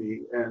reminded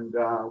me, and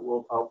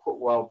I'll put,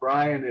 while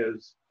Brian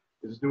is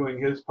doing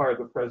his part of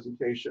the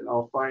presentation,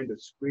 I'll find a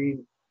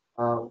screen.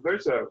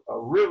 There's a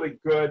really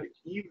good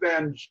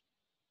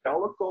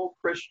evangelical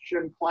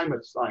Christian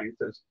climate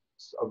scientist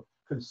of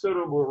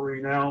considerable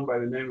renown by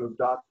the name of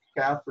Dr.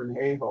 Catherine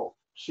Hayhoe.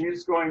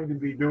 She's going to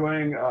be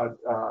doing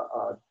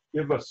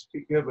give us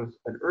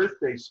an Earth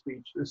Day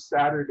speech this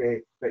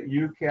Saturday that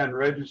you can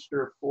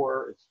register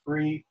for. It's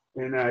free,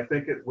 and I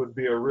think it would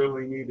be a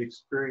really neat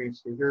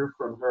experience to hear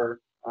from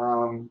her.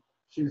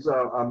 She's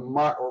a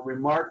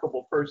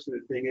remarkable person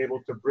at being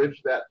able to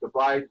bridge that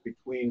divide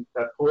between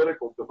that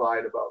political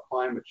divide about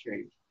climate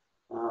change.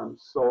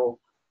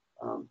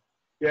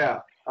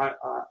 Yeah,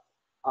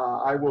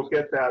 I will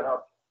get that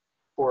up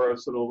for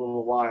us in a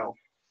little while.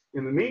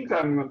 In the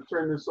meantime, I'm going to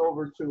turn this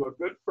over to a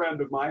good friend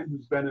of mine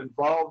who's been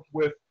involved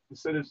with the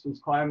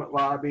Citizens Climate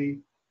Lobby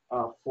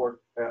for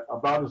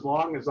about as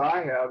long as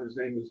I have. His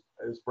name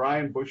is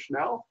Brian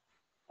Bushnell,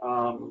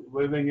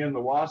 living in the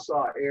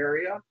Wausau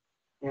area.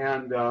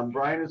 And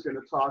Brian is going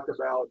to talk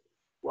about,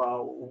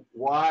 well,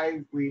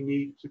 why we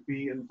need to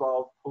be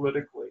involved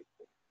politically.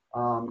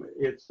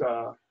 It's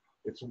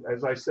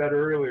as I said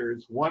earlier,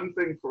 it's one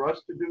thing for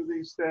us to do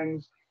these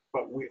things,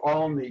 but we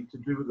all need to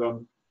do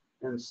them.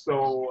 And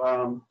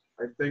so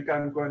I think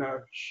I'm going to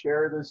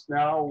share this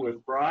now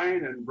with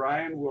Brian, and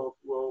Brian will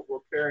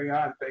carry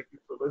on. Thank you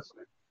for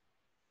listening.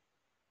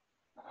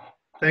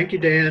 Thank you,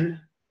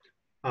 Dan.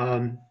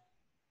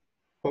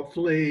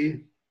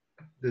 Hopefully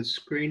the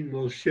screen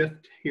will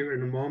shift here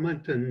in a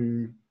moment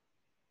and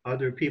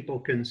other people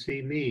can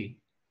see me.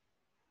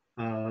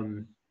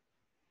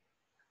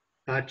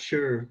 Not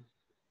sure.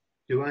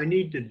 Do I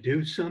need to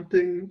do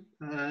something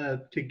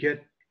to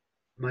get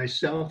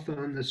myself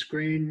on the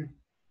screen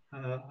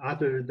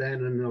other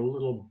than in the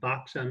little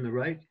box on the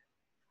right?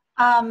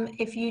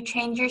 If you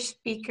change your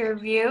speaker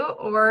view,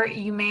 or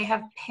you may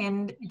have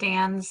pinned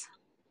Dan's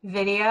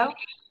video,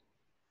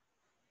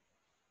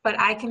 but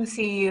I can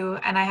see you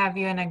and I have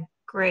you in a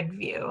grid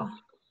view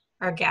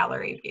or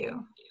gallery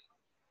view.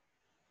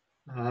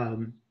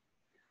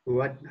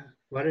 What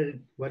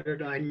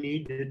did I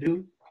need to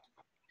do?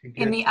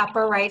 In the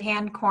upper right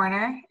hand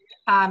corner,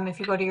 if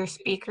you go to your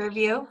speaker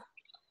view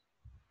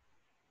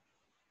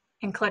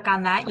and click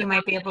on that, you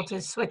might be able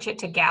to switch it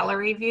to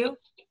gallery view.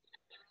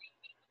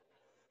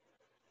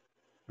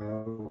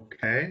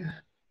 Okay.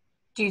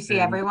 Do you see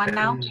everyone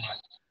now?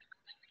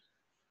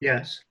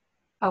 Yes.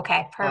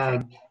 Okay,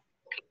 perfect.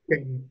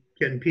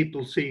 Can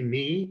people see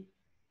me?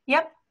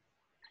 Yep.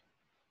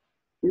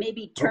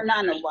 Maybe turn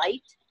on a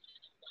light.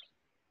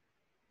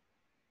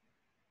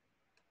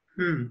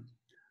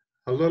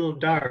 A little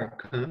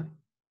dark, huh?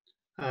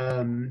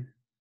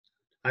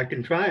 I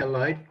can try a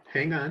light.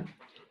 Hang on.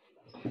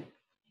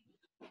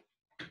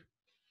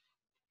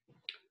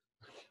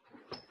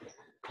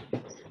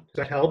 Does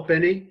that help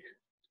any?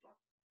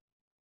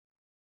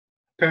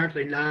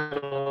 Apparently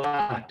not a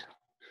lot.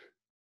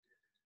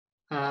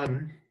 That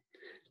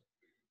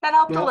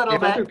helped Well, a little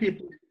if bit. other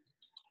people,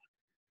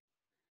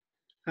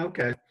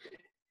 okay.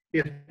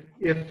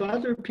 If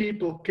other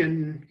people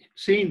can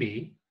see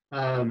me,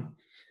 I'm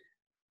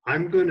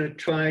going to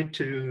try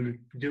to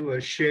do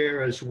a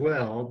share as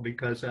well,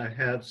 because I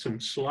have some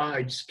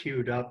slides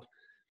queued up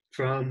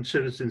from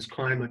Citizens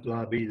Climate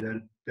Lobby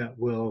that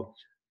will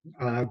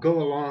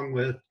go along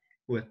with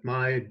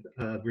my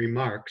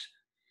remarks.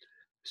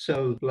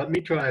 So let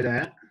me try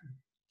that.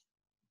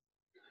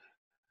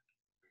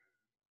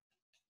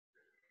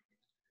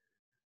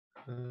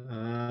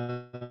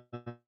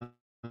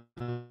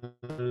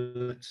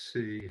 Let's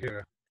see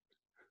here.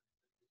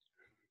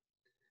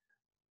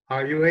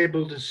 Are you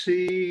able to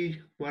see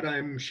what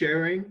I'm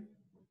sharing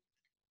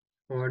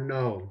or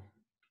no?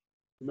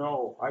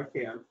 No, I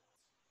can't.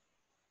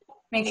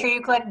 Make sure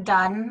you click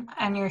done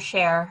on your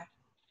share.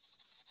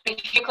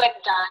 Make sure you click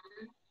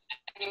done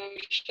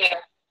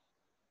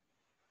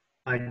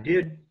I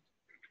did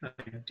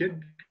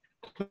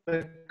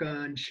click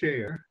on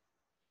share.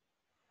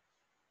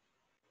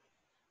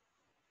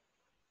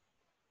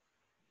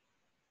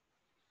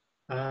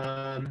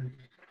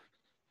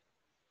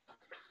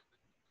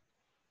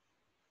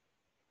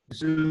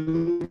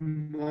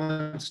 Zoom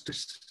wants to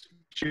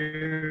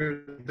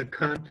share the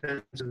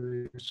contents of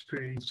the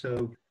screen,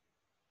 so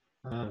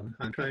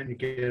I'm trying to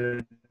get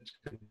it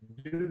to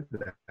do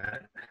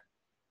that.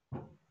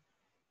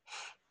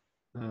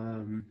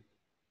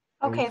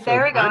 Okay, so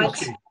there we go.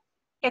 finally-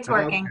 It's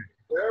working. Okay.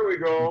 There we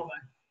go.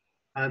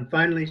 I'm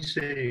finally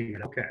seeing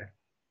it. Okay.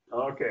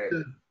 Okay.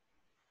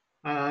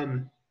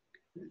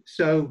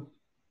 So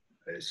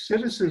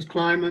Citizens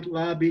Climate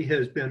Lobby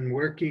has been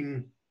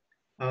working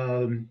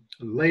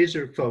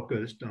laser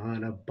focused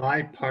on a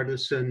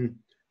bipartisan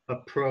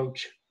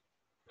approach,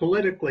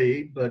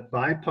 politically, but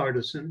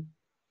bipartisan,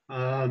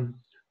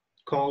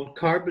 called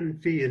carbon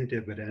fee and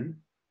dividend.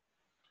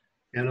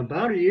 And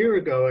about a year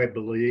ago, I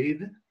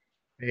believe,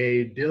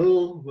 a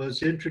bill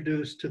was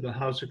introduced to the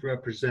House of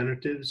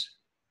Representatives,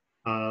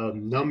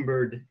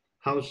 numbered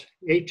House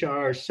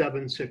HR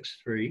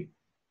 763,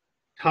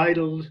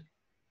 titled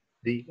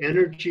the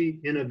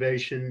Energy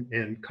Innovation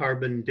and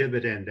Carbon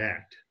Dividend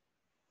Act.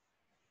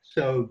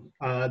 So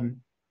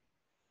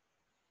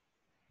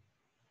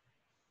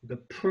the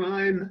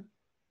prime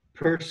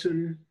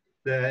person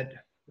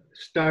that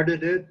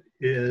started it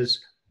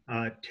is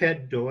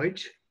Ted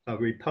Deutsch, a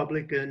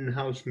Republican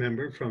House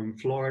member from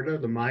Florida,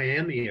 the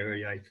Miami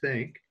area, I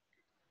think.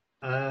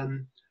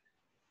 And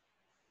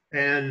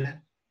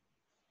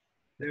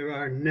there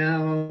are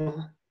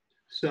now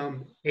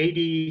some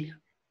 80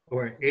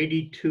 or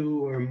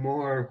 82 or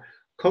more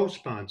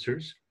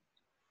co-sponsors,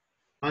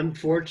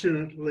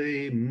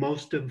 unfortunately,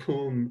 most of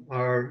whom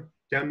are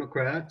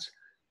Democrats.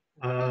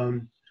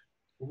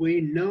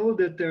 We know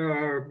that there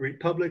are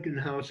Republican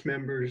House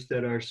members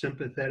that are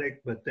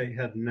sympathetic, but they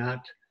have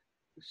not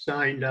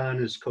signed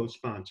on as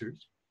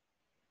co-sponsors.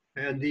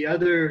 And the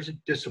other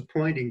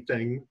disappointing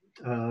thing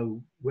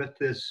with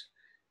this,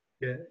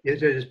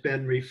 it has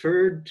been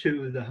referred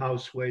to the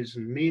House Ways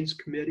and Means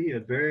Committee, a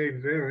very,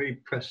 very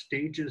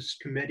prestigious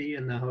committee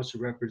in the House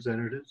of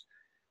Representatives,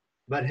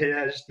 but it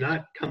has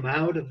not come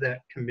out of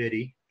that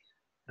committee.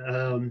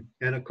 And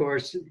of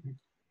course,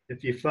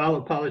 if you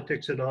follow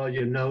politics at all,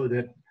 you know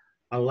that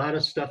a lot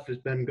of stuff has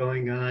been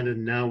going on,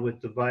 and now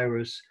with the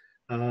virus,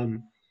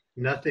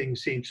 nothing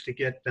seems to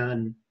get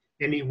done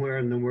anywhere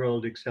in the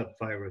world except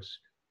virus.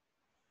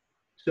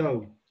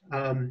 So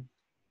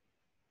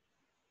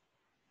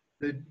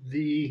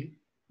the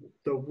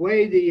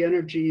way the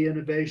Energy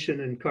Innovation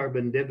and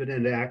Carbon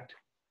Dividend Act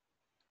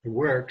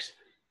works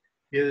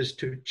is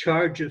to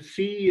charge a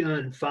fee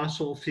on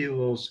fossil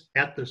fuels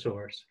at the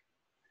source,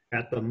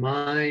 at the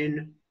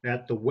mine,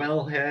 at the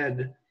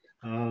wellhead,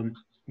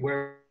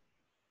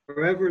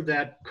 wherever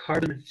that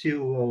carbon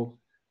fuel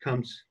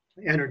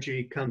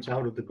energy comes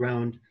out of the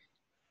ground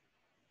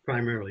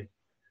primarily.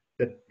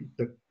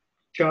 The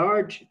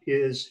charge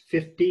is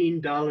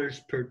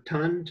 $15 per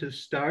ton to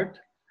start,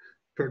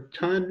 per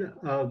ton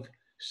of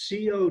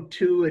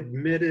CO2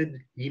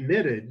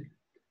 emitted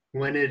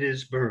when it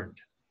is burned.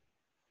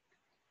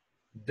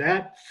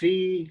 That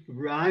fee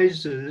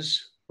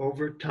rises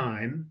over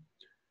time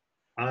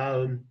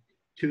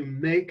to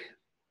make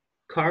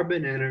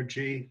carbon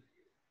energy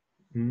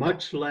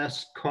much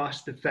less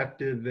cost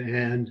effective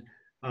and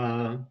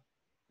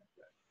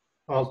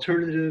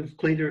alternative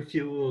cleaner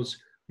fuels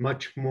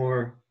much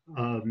more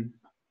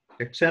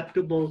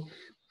acceptable,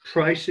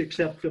 price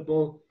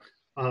acceptable,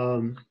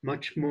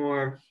 much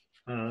more,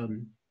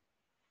 the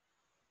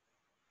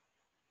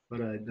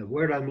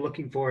word I'm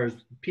looking for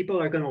is people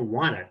are going to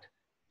want it.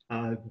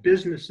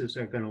 Businesses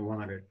are going to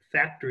want it.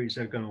 Factories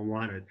are going to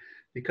want it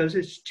because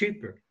it's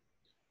cheaper.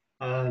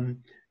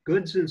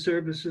 Goods and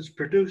services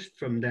produced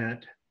from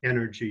that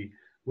energy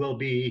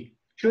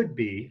should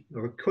be,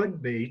 or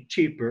could be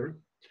cheaper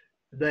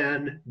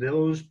than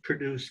those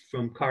produced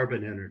from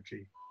carbon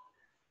energy.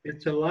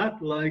 It's a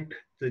lot like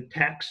the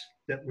tax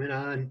that went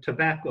on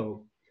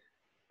tobacco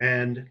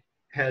and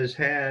has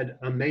had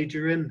a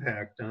major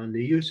impact on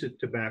the use of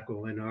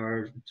tobacco in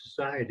our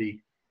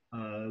society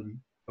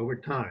over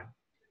time.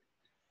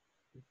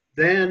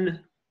 And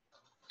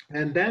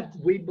that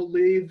we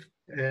believe,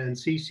 and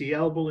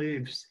CCL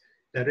believes,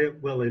 that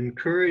it will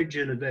encourage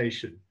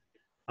innovation.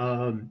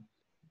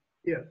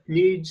 It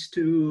needs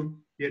to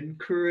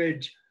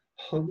encourage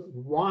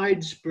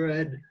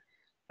widespread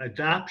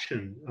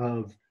adoption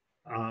of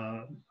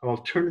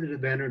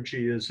alternative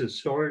energy as a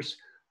source,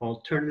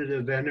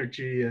 alternative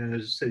energy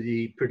as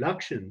the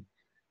production.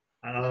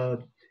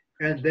 And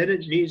then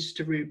it needs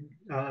to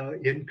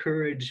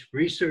encourage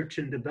research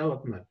and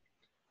development,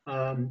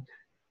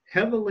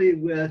 heavily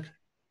with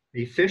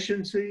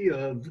efficiency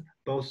of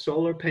both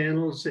solar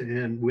panels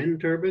and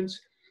wind turbines,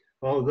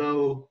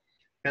 although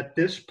at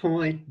this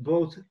point,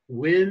 both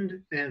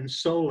wind and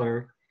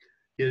solar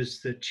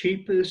is the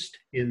cheapest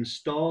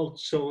installed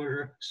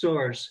solar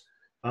source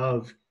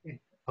of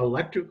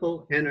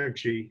electrical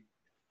energy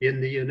in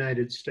the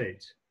United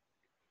States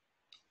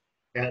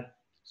at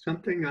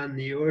something on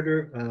the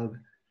order of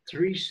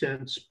 3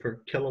 cents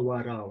per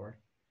kilowatt hour.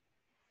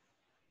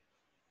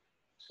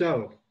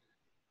 So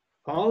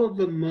all of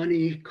the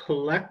money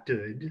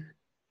collected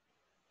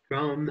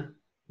from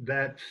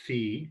that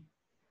fee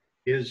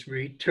is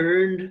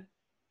returned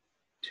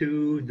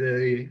to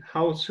the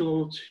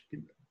households,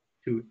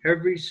 to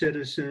every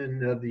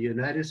citizen of the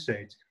United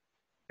States,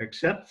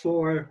 except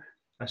for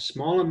a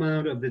small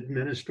amount of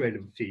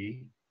administrative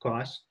fee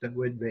costs that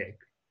would make.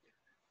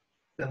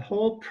 The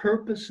whole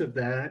purpose of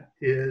that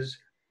is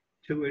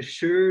to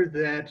assure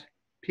that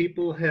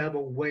people have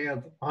a way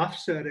of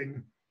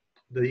offsetting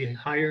the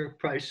higher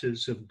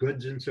prices of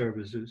goods and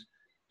services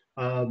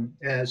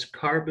as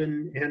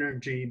carbon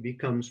energy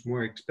becomes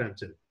more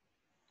expensive.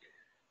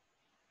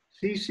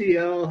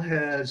 CCL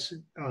has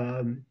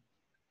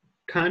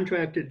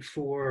contracted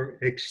for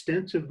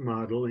extensive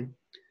modeling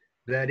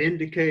that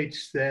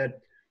indicates that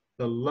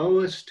the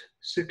lowest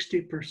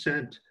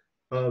 60%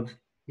 of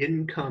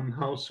income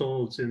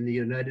households in the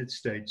United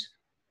States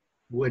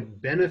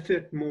would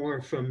benefit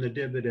more from the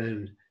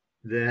dividend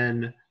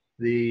than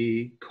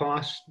the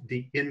cost,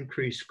 the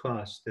increased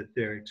cost that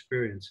they're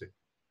experiencing.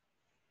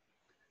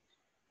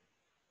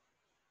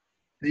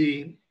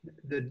 The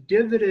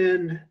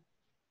dividend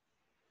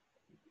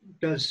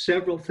does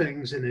several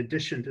things in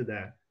addition to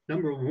that.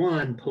 Number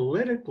one,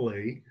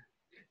 politically,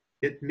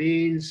 it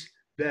means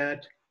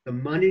that the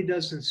money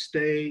doesn't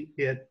stay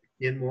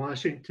in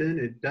Washington.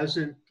 It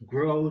doesn't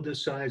grow the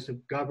size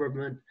of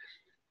government.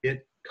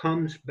 It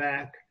comes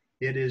back.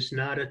 It is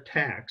not a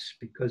tax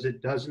because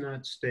it does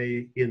not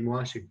stay in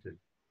Washington.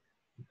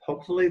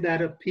 Hopefully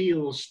that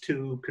appeals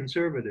to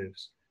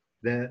conservatives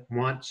that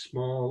want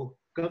small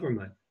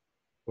government,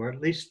 or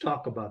at least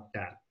talk about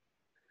that.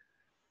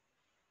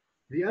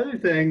 The other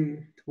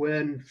thing,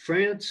 when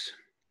France,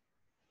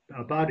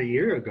 about a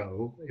year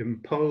ago,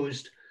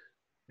 imposed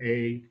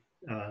a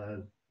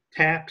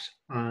tax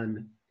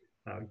on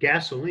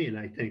gasoline,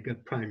 I think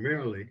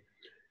primarily,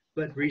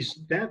 but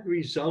that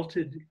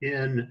resulted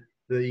in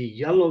the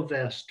Yellow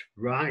Vest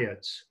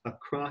riots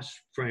across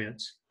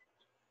France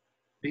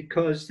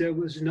because there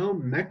was no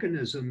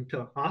mechanism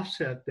to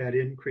offset that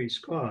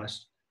increased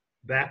cost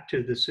back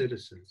to the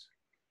citizens.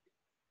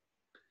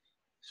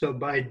 So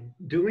by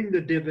doing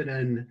the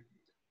dividend,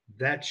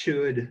 that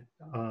should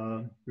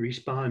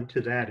respond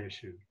to that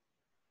issue.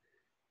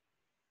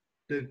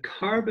 The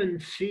carbon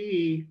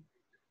fee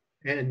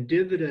and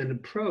dividend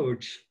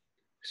approach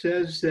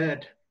says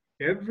that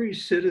every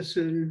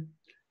citizen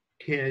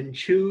can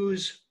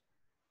choose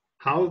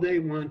how they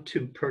want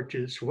to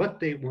purchase, what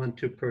they want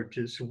to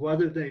purchase,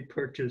 whether they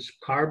purchase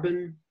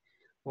carbon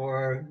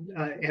or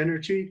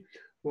energy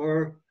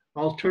or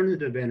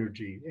alternative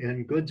energy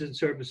and goods and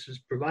services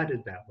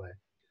provided that way.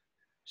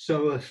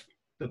 So if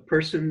the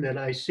person that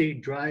I see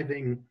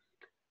driving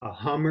a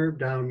Hummer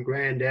down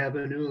Grand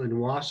Avenue in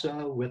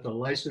Wausau with a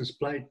license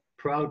plate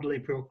proudly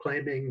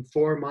proclaiming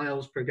 4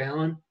 miles per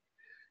gallon,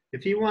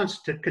 if he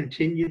wants to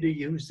continue to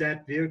use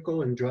that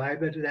vehicle and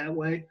drive it that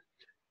way,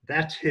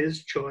 that's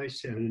his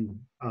choice, and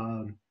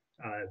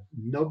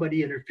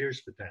nobody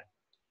interferes with that.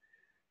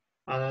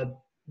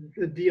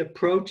 The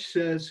approach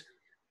says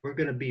we're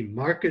going to be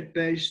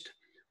market-based.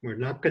 We're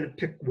not going to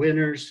pick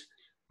winners.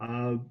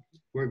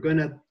 We're going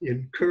to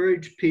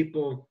encourage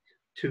people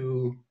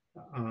to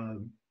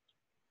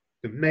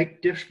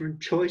make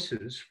different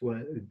choices,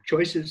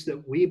 choices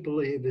that we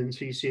believe in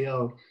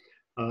CCL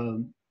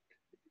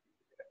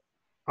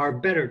are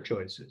better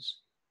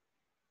choices.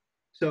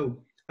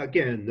 So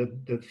again,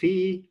 the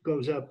fee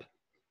goes up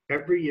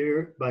every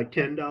year by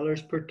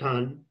 $10 per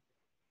ton,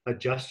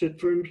 adjusted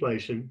for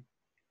inflation,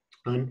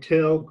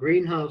 until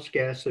greenhouse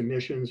gas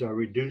emissions are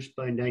reduced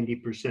by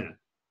 90%.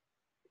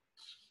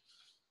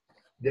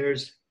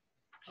 There's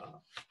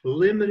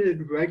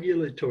limited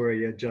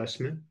regulatory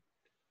adjustment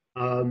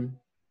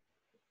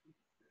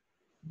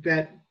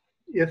that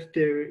if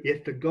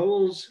the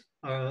goals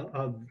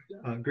of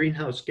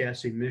greenhouse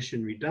gas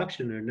emission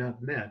reduction are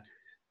not met,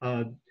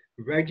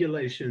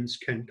 regulations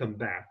can come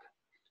back.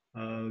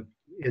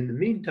 In the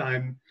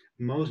meantime,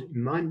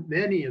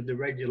 many of the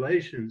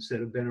regulations that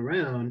have been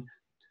around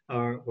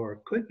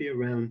or could be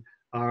around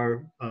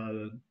are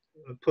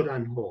put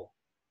on hold.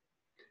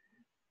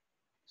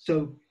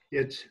 So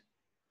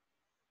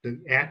the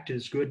act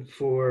is good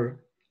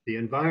for the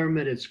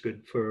environment, it's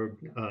good for,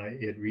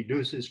 it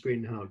reduces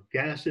greenhouse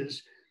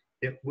gases.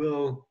 It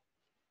will,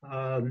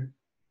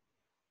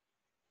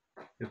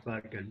 if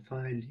I can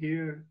find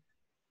here,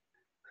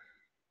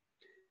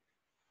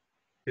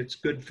 it's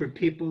good for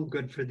people,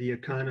 good for the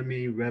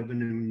economy,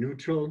 revenue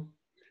neutral.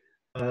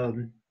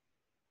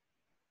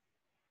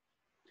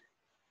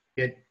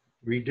 It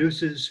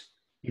reduces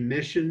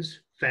emissions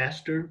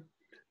faster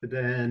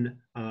than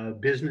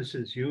business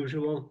as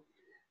usual.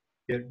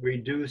 It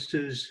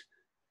reduces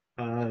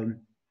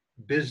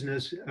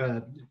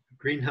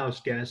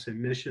greenhouse gas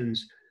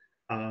emissions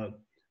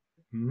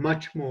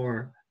much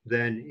more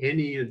than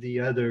any of the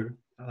other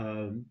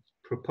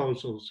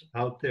proposals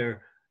out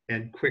there,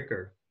 and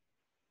quicker.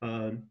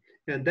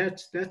 And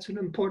that's an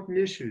important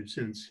issue,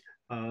 since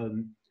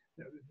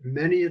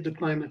many of the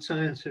climate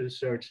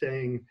scientists are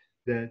saying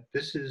that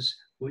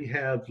we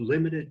have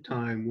limited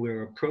time.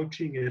 We're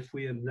approaching, if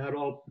we have not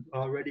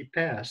already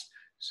passed,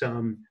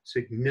 some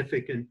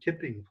significant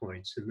tipping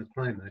points in the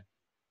climate.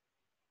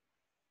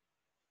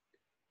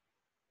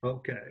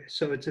 Okay,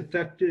 so it's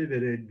effective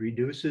and it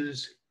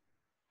reduces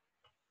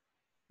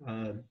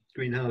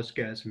greenhouse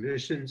gas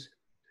emissions.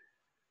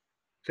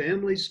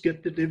 Families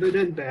get the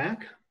dividend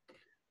back,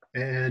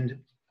 and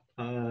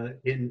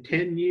in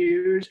 10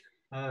 years,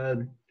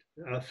 a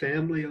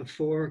family of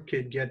 4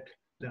 could get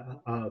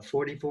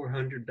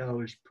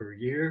 $4,400 per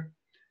year.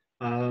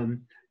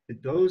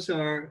 Those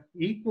are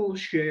equal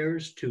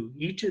shares to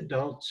each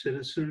adult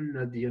citizen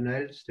of the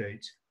United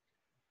States,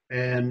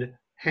 and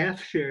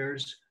half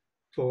shares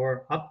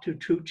for up to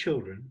 2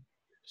 children.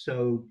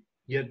 So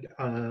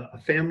a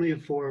family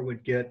of 4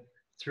 would get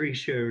 3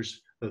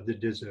 shares of the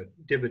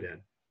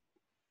dividend.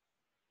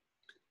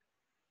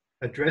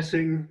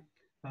 Addressing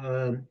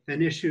an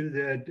issue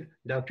that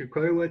Dr.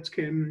 Koyowitz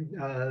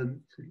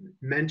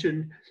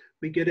mentioned,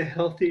 we get a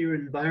healthier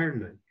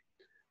environment.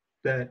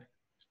 That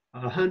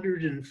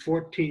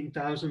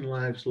 114,000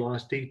 lives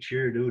lost each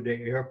year due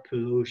to air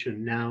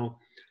pollution, now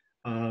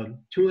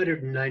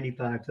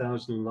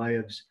 295,000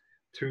 lives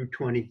through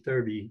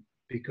 2030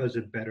 because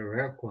of better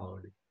air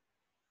quality.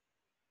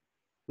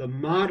 The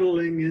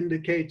modeling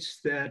indicates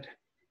that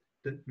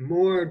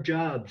more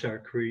jobs are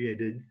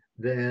created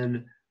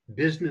than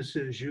business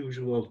as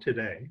usual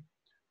today.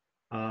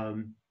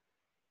 So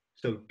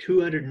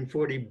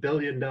 $240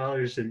 billion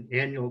in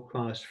annual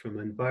costs from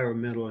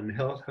environmental and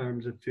health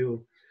harms of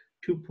fuel,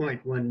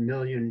 2.1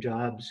 million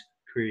jobs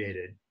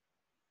created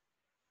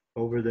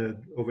over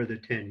the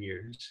 10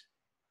 years.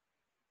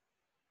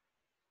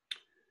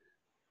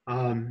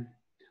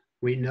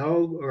 We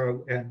know,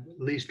 or at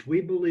least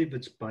we believe,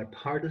 it's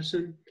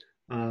bipartisan.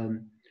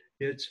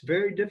 It's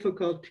very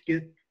difficult to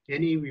get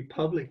any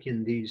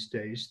Republican these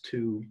days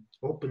to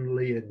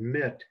openly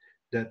admit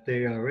that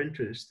they are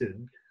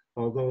interested,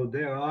 although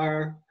there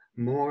are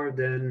more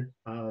than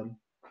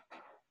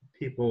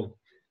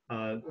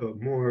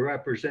more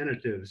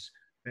representatives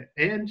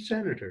and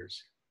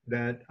senators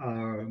that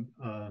are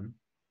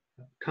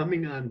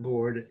coming on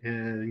board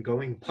and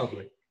going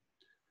public.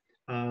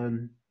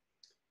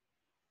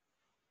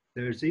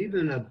 There's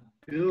even a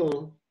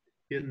bill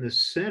in the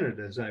Senate,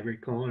 as I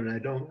recall, and I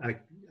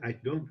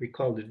don't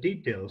recall the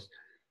details,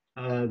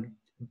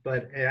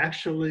 but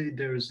actually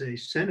there's a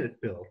Senate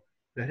bill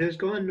that has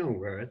gone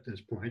nowhere at this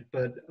point,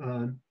 but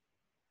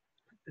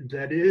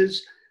that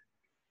is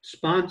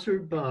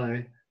sponsored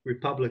by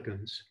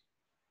Republicans,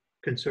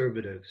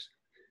 conservatives.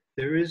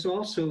 There is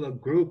also a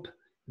group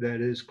that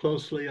is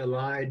closely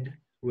allied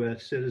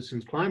with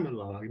Citizens Climate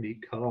Lobby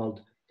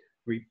called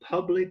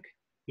Republic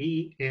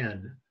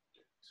EN.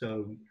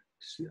 So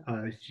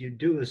if you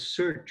do a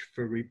search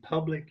for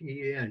Republic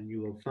EN,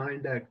 you will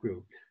find that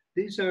group.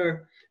 These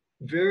are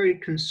very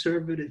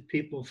conservative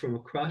people from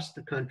across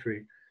the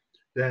country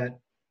that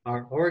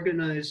are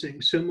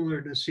organizing,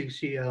 similar to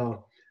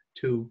CCL,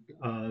 to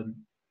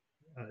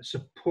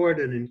support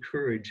and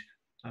encourage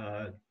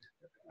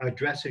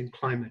addressing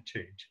climate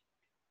change.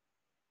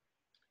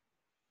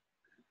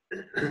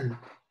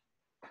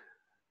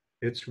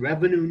 It's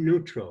revenue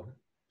neutral.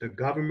 The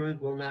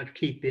government will not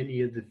keep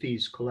any of the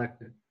fees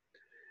collected.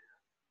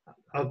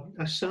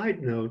 A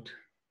side note,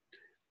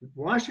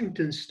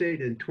 Washington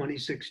State in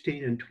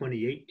 2016 and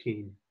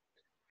 2018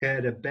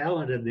 had a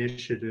ballot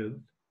initiative,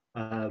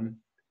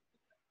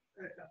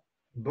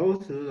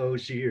 both of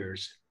those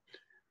years,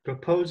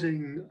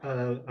 proposing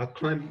a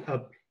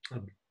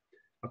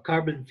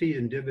carbon fee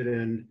and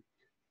dividend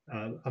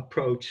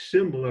approach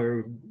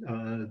similar,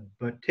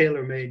 but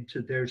tailor-made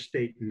to their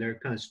state and their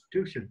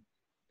constitution.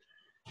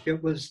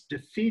 It was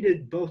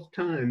defeated both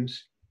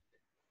times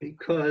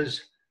because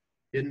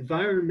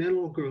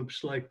environmental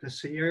groups like the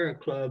Sierra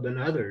Club and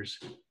others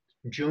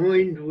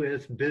joined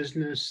with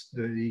business,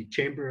 the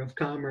Chamber of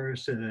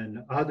Commerce, and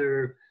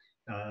other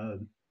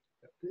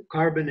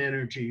carbon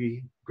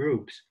energy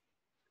groups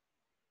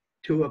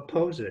to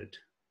oppose it.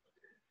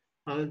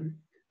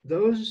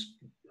 Those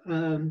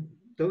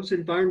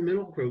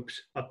environmental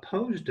groups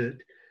opposed it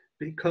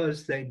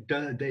because they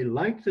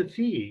like the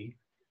fee,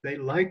 they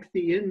like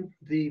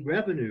the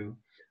revenue,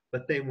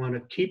 but they want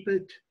to keep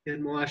it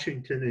in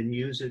Washington and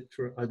use it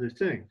for other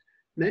things,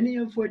 many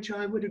of which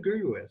I would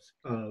agree with.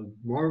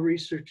 More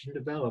research and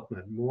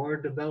development, more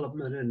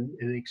development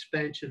and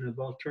expansion of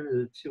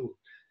alternative fuel.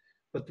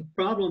 But the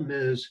problem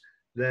is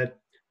that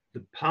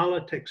the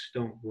politics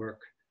don't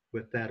work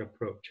with that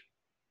approach.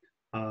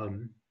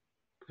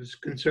 Because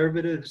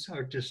conservatives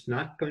are just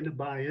not going to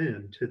buy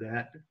into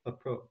that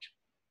approach.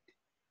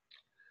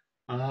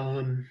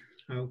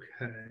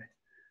 Okay,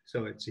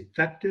 so it's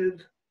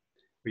effective,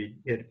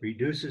 it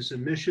reduces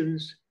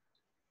emissions,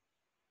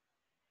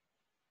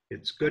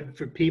 it's good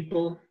for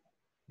people,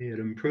 it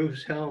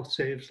improves health,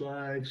 saves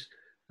lives,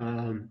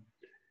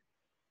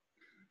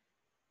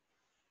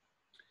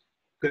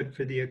 good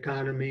for the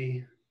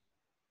economy.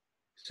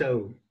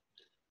 So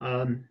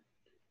I'm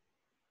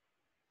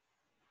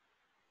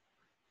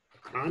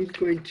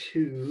going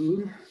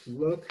to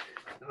look,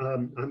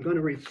 I'm going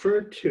to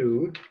refer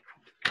to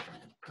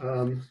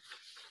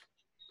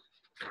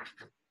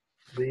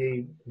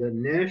the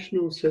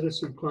National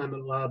Citizen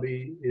Climate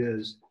Lobby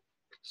is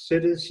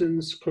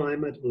Citizens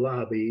Climate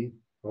Lobby,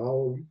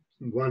 all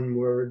one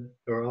word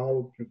or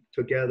all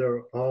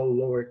together, all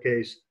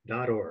lowercase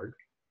 .org.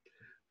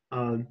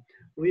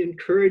 We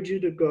encourage you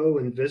to go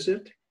and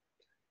visit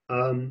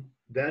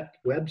that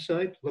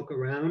website, look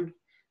around.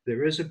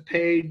 There is a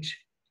page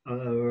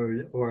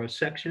or a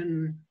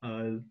section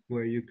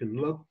where you can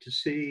look to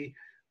see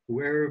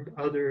where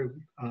other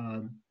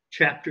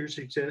chapters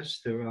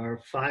exist. There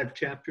are 5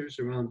 chapters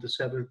around the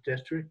 7th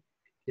district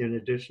in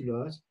addition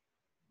to us.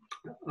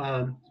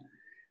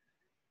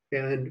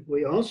 And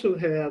we also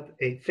have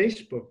a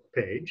Facebook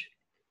page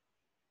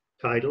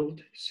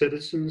titled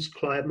Citizens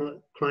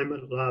Climate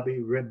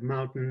Lobby Rib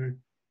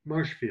Mountain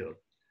Marshfield.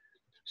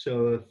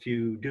 So if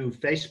you do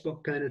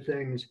Facebook kind of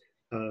things,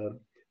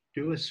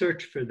 do a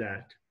search for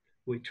that.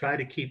 We try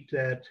to keep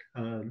that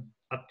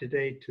up to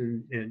date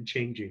and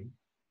changing.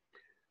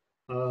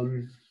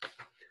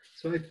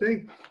 So I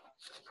think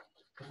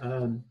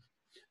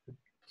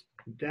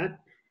that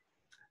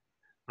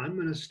I'm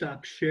going to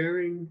stop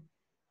sharing.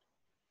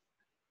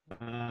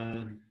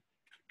 Turn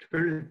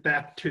it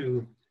back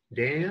to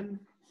Dan,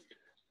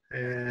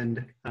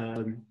 and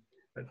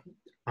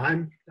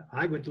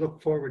I would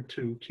look forward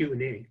to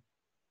Q&A.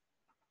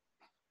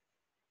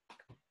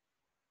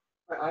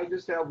 I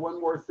just have one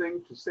more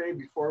thing to say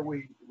before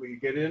we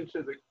get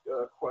into the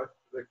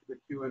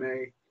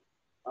Q&A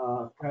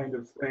kind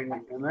of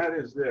thing, and that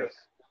is this.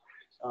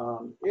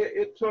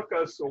 It took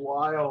us a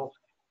while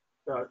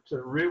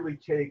to really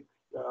take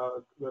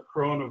the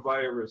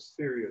coronavirus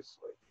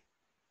seriously.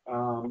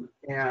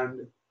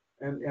 And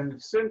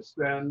since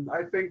then,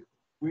 I think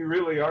we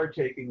really are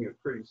taking it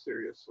pretty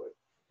seriously.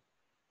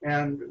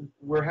 And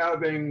we're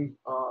having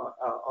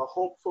a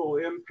hopeful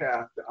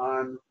impact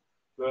on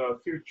the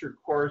future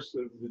course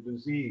of the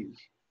disease.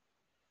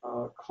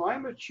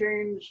 Climate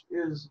change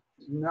is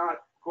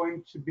not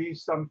going to be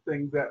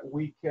something that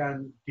we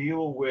can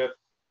deal with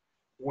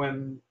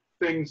when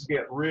things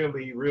get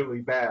really,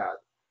 really bad.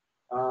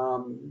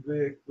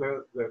 The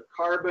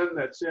carbon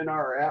that's in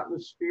our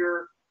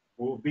atmosphere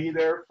will be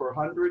there for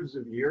hundreds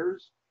of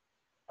years.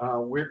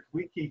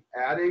 We keep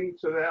adding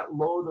to that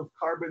load of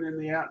carbon in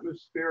the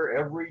atmosphere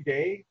every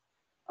day.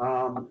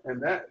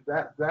 And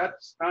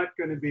that's not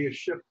going to be a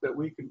ship that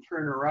we can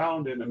turn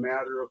around in a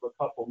matter of a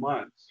couple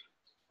months.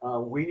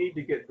 We need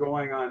to get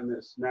going on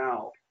this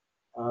now.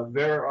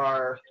 There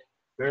are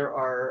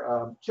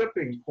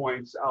tipping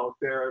points out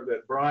there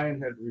that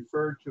Brian had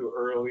referred to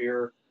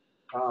earlier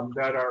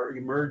that are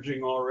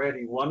emerging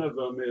already. One of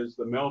them is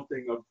the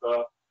melting of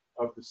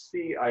the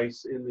sea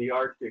ice in the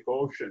Arctic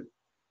Ocean.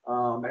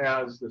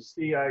 As the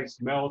sea ice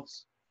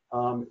melts,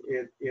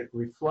 it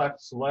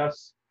reflects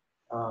less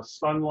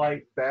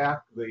sunlight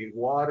back, the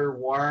water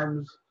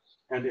warms,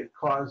 and it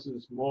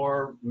causes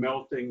more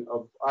melting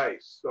of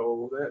ice.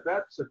 So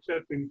that's a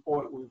tipping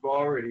point we've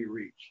already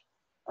reached.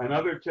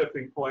 Another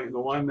tipping point, and the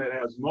one that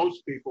has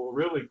most people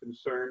really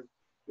concerned,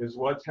 is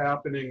what's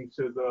happening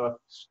to the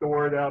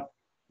stored up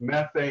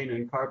methane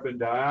and carbon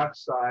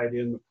dioxide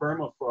in the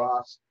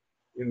permafrost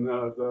in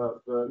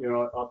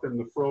the up in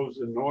the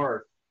frozen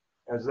north.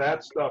 As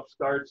that stuff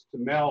starts to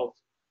melt,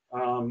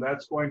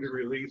 that's going to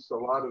release a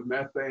lot of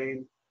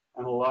methane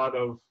and a lot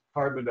of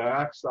carbon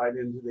dioxide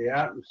into the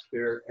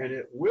atmosphere, and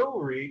it will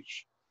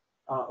reach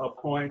a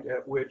point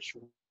at which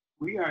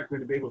we aren't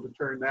going to be able to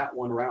turn that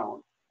one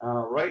around.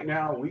 Right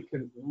now, we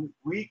can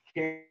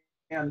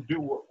do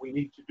what we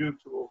need to do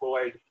to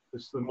avoid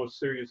the most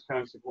serious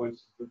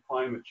consequences of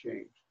climate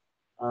change.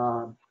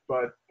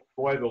 But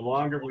boy, the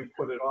longer we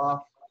put it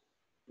off,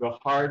 the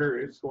harder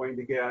it's going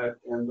to get,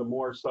 and the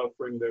more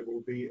suffering there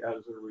will be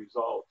as a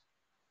result.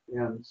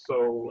 And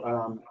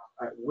so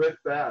with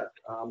that,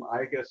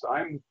 I guess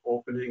I'm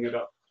opening it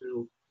up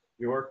to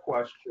your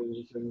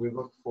questions, and we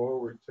look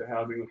forward to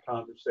having a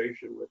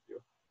conversation with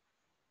you.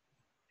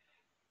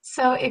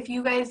 So if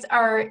you guys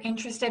are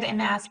interested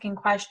in asking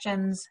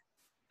questions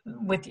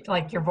with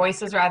like your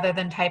voices rather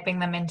than typing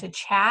them into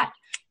chat,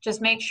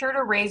 just make sure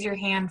to raise your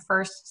hand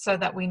first so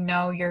that we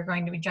know you're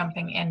going to be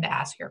jumping in to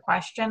ask your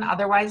question.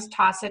 Otherwise,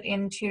 toss it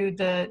into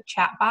the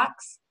chat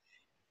box,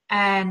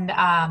 and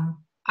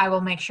I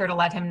will make sure to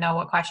let him know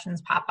what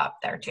questions pop up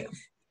there too.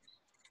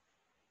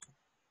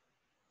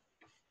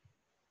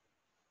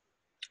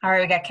 All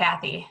right, we got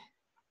Kathy.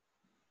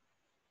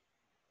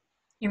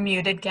 You're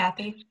muted,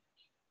 Kathy.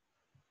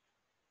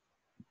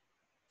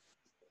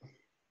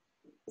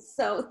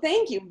 So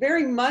thank you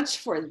very much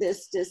for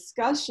this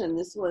discussion.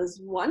 This was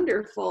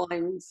wonderful.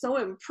 I'm so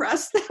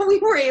impressed that we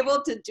were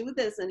able to do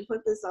this and put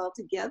this all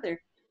together.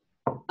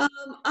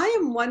 I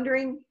am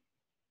wondering,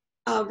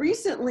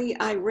 recently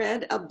I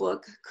read a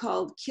book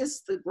called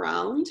Kiss the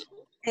Ground,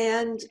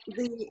 and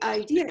the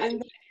idea in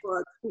the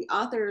book, the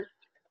author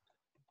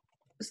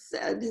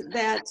said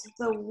that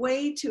the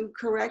way to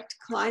correct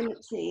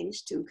climate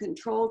change, to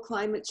control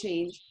climate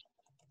change,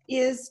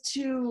 is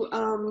to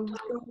go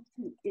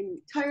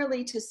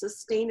entirely to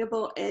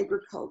sustainable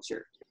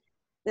agriculture.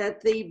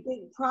 That the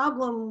big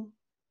problem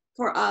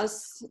for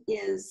us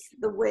is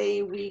the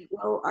way we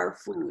grow our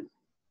food.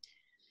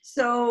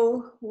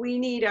 So we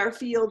need our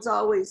fields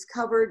always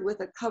covered with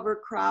a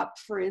cover crop,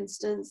 for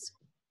instance,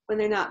 when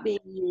they're not being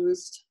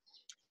used.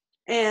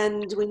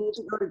 And we need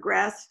to go to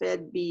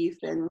grass-fed beef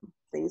and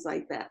things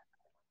like that.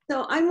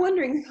 So I'm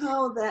wondering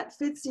how that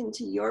fits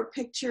into your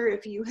picture,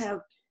 if you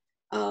have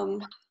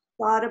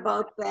thought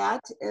about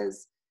that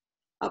as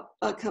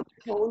a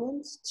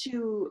component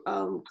to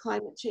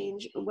climate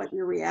change, what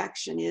your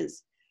reaction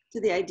is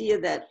to the idea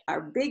that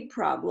our big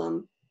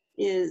problem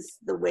is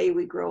the way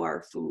we grow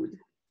our food.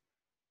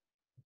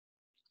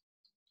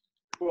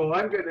 Well,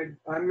 I'm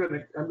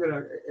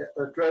gonna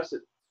address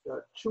it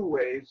two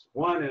ways.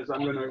 One is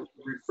I'm gonna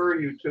refer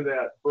you to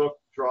that book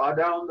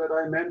Drawdown that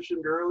I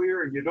mentioned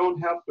earlier. You don't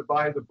have to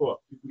buy the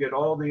book. You can get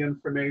all the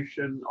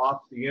information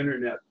off the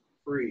internet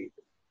free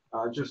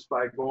just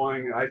by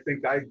going. I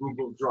think I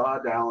Googled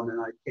Drawdown and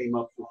I came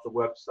up with the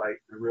website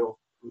in a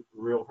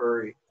real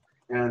hurry.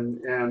 And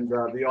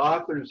the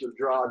authors of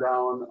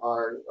Drawdown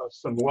are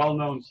some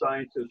well-known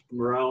scientists from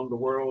around the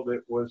world.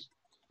 It was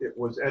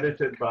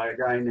edited by a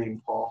guy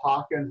named Paul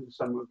Hawken, who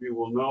some of you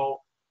will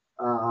know.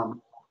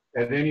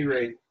 At any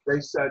rate,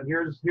 they said,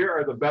 here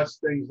are the best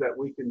things that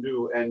we can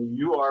do. And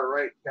you are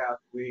right,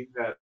 Kathleen,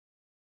 that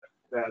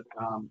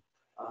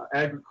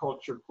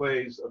agriculture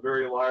plays a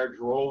very large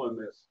role in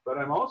this. But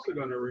I'm also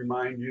going to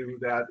remind you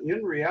that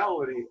in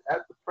reality,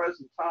 at the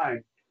present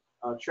time,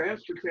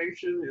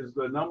 transportation is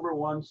the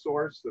 #1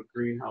 source of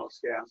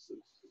greenhouse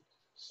gases.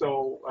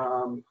 So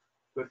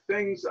the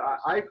things,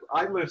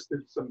 I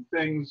listed some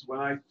things when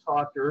I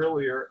talked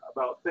earlier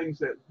about things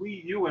that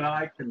you and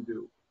I can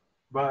do.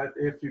 But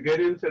if you get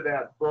into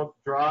that book,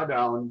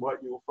 Drawdown,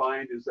 what you'll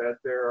find is that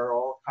there are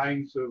all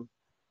kinds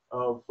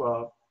of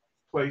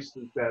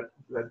places that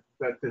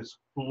this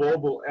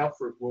global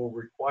effort will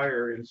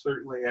require, and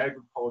certainly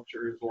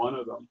agriculture is one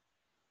of them.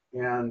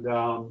 And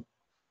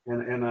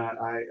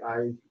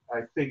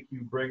I think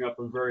you bring up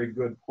a very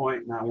good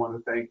point, and I want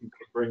to thank you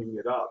for bringing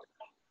it up.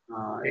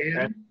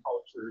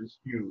 Agriculture is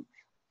huge.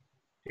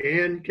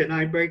 And can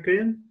I break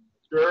in?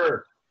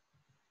 Sure.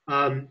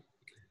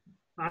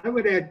 I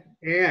would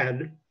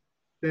add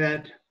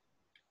that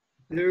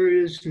there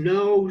is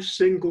no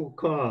single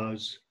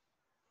cause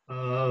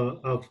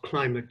of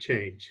climate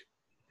change.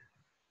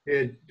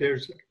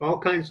 There's all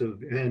kinds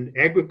of, and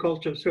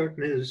agriculture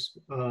certainly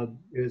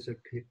is a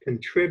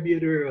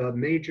contributor, a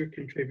major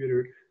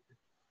contributor,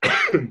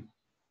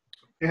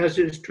 as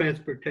is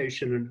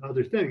transportation and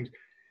other things.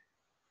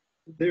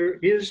 There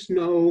is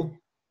no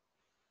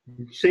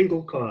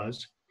single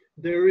cause.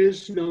 There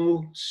is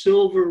no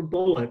silver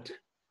bullet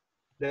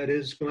that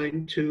is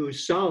going to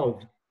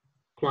solve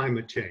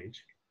climate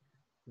change.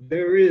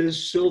 There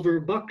is silver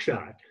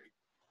buckshot.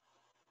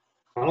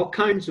 All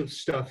kinds of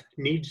stuff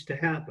needs to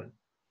happen.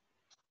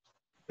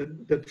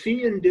 The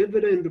fee and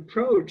dividend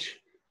approach,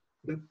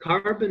 the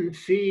carbon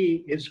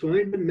fee is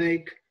going to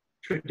make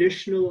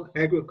traditional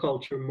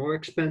agriculture more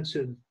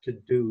expensive to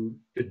do,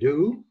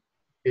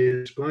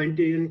 is going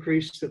to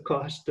increase the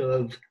cost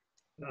of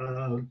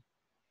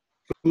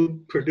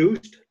food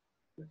produced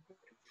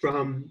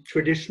from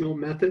traditional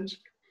methods.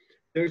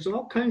 There's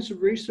all kinds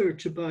of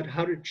research about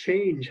how to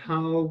change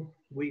how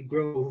we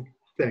grow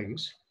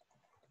things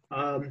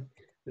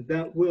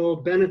that will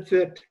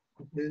benefit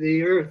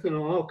the earth in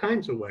all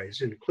kinds of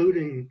ways,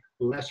 including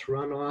less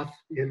runoff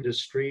into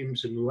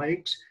streams and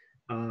lakes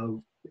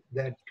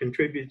that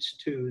contributes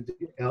to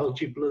the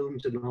algae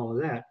blooms and all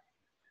of that.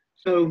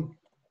 So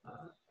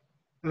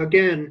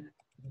again,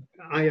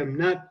 I am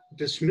not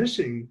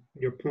dismissing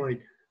your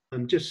point.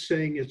 I'm just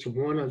saying it's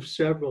one of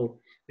several.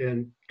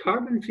 And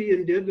carbon fee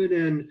and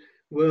dividend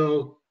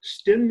will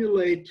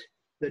stimulate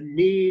the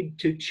need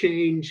to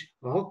change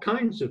all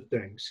kinds of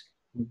things,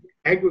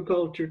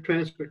 agriculture,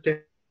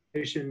 transportation,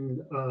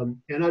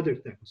 and other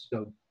things.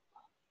 So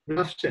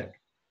enough said.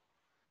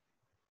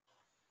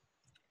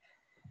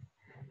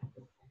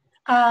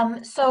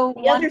 So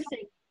The one, other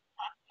thing,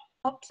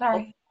 oh,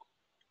 sorry.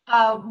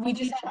 We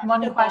just had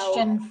one about-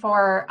 question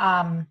for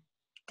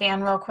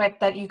Dan real quick,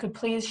 that you could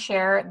please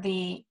share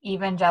the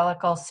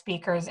evangelical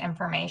speakers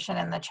information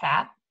in the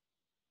chat.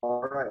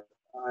 All right.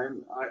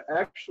 I'm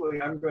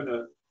going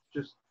to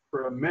just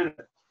for a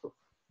minute.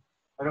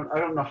 I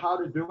don't know how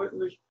to do it in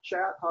the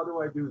chat. How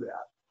do I do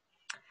that?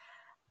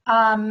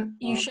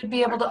 You should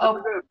be able to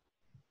open.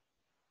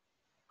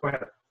 Go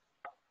ahead.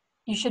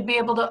 You should be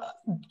able to.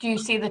 Do you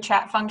see the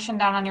chat function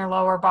down on your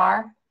lower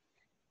bar?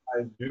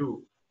 I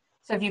do.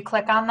 So if you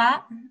click on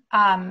that,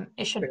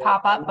 it should Okay,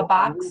 pop up a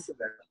box.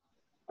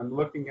 I'm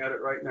looking at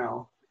it right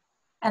now.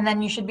 And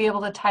then you should be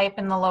able to type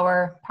in the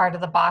lower part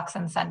of the box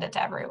and send it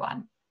to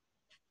everyone.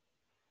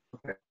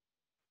 Okay.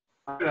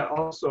 I'm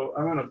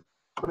gonna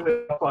put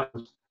it up on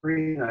the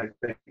screen, I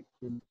think.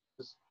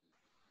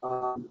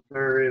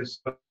 There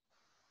is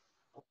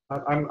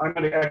I'm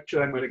going to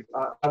actually, I'm going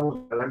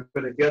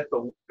to get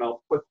the,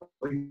 I'll put the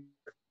link.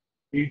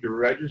 You need to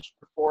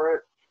register for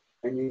it,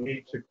 and you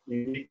need to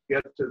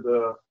get to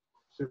the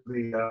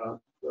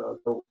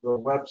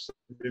website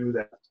to do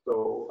that.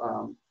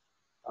 So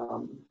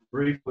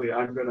briefly,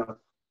 I'm going to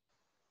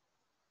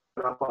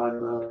put up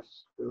on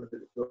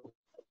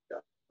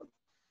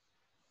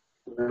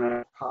and then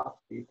I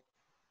copy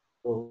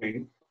the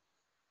link.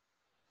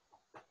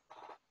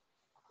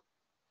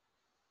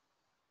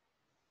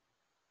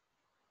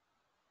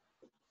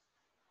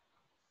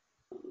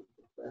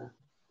 Back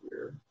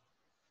here.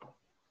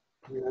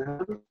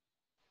 And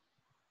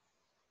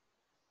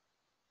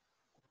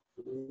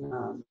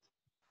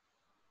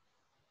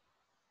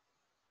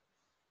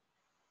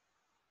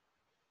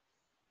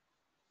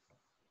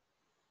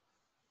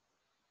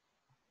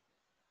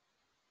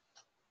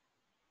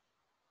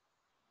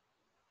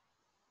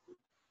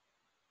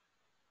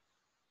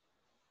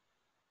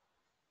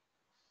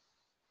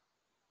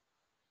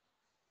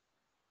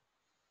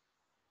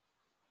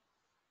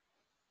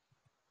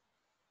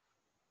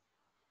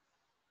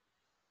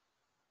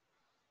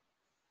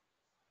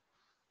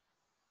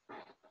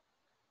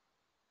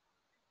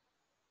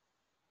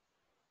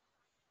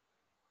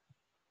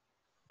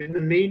in the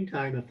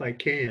meantime, if I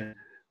can,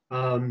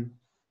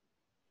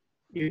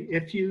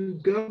 if you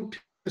go to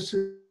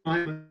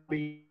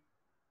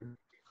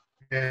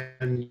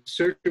and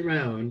search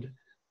around,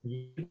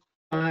 you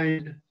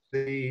find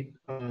the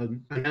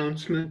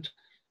announcement.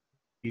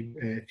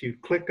 If you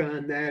click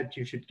on that,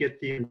 you should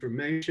get the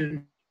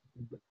information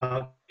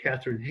about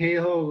Catherine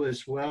Hayhoe,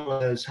 as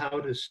well as how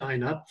to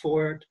sign up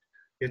for it.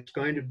 It's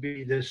going to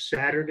be this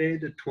Saturday,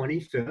 the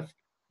 25th.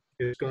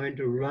 It's going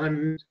to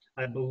run,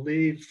 I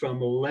believe,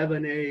 from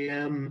 11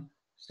 a.m.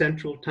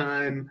 Central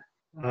Time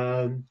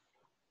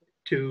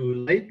to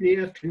late in the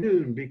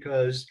afternoon,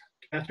 because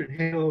Catherine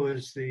Hayhoe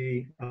is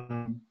the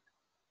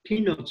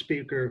keynote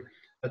speaker,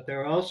 but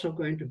there are also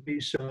going to be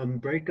some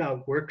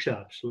breakout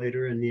workshops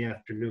later in the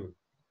afternoon.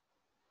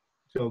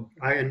 So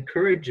I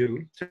encourage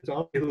you, since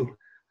all of you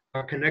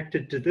are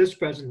connected to this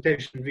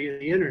presentation via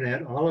the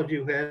internet, all of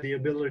you have the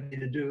ability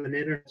to do an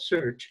internet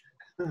search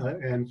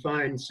and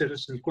find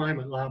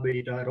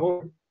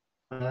citizensclimatelobby.org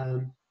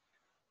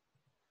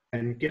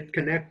and get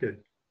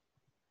connected.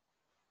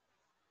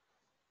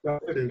 So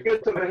if you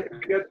get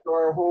to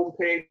our home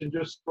page and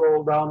just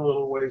scroll down a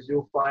little ways,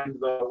 you'll find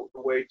the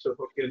way to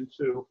hook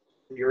into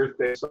the Earth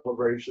Day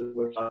celebration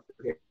with Dr.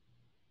 Hayhoe.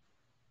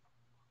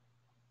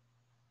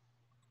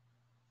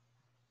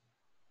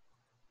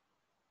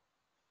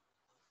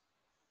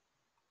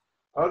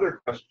 Other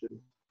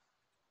questions?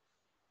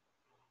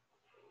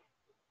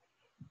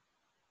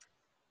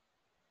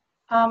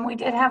 We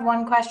did have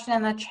one question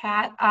in the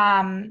chat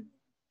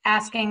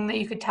asking that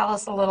you could tell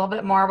us a little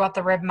bit more about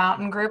the Rib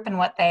Mountain Group and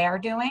what they are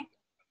doing.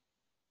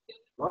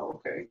 Oh,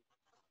 okay.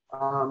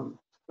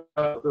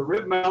 The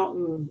Rib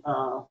Mountain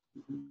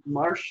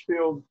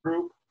Marshfield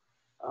Group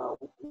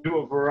do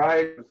a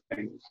variety of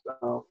things.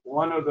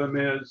 One of them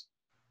is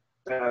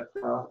that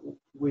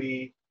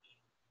we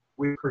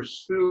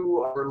pursue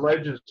our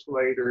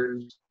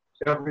legislators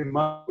every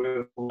month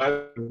with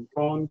 11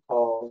 phone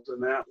calls,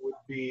 and that would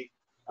be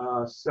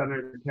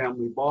Senator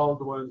Tammy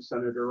Baldwin,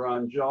 Senator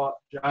Ron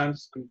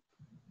Johnson,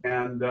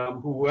 and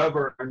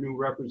whoever our new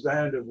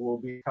representative will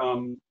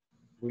become,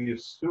 we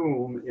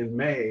assume, in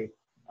May.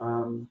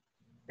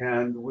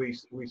 And we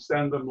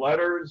send them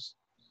letters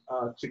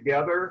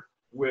together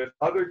with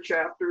other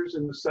chapters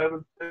in the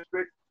 7th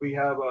District. We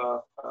have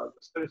the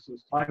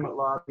Citizens Climate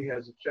Lobby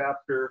has a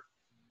chapter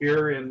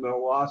here in the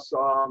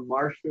Wausau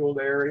Marshfield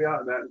area,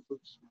 and that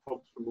includes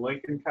folks from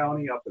Lincoln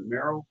County up in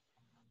Merrill.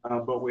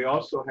 But we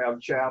also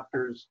have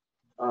chapters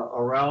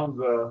around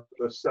the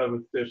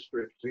 7th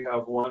District. We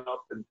have one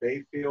up in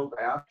Bayfield,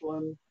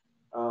 Ashland.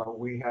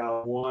 We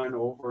have one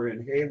over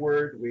in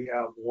Hayward. We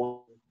have one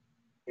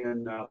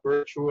in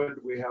Birchwood.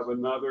 We have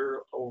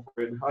another over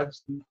in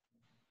Hudson.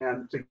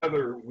 And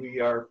together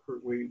we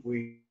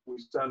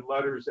send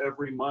letters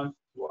every month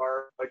to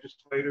our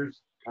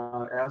legislators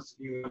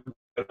asking them to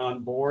get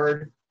on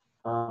board.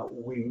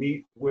 We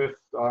meet with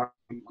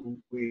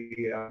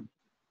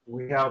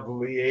we have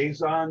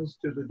liaisons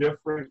to the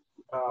different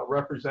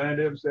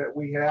representatives that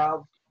we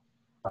have.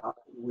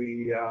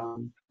 We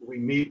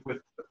meet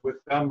with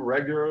them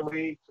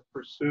regularly to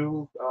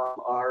pursue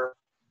our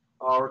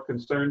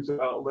concerns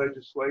about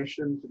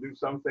legislation, to do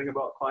something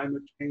about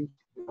climate change,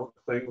 the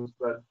things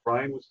that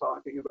Brian was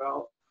talking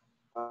about.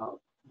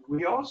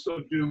 We also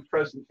do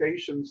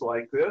presentations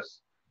like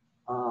this.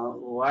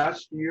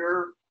 Last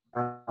year,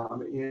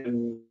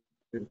 in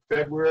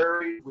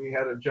February, we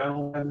had a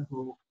gentleman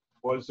who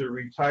was a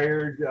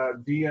retired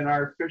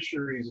DNR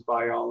fisheries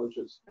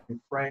biologist,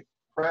 Frank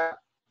Pratt,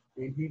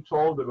 and he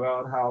told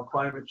about how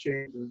climate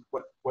change is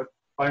what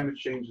climate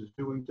change is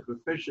doing to the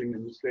fishing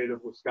in the state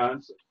of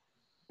Wisconsin,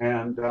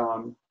 and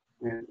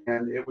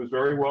it was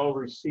very well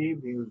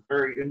received. He was a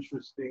very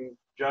interesting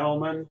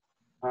gentleman,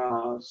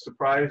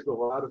 surprised a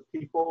lot of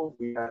people.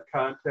 We had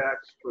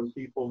contacts from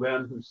people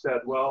then who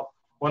said, well,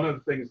 one of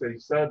the things they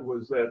said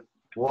was that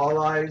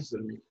walleyes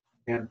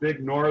and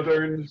big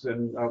northerns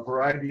and a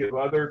variety of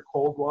other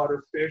cold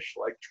water fish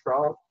like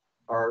trout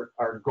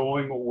are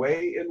going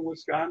away in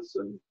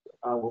Wisconsin.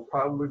 Will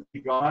probably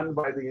be gone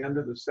by the end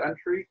of the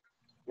century.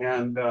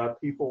 And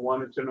people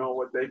wanted to know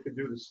what they could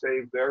do to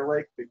save their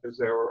lake because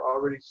they were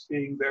already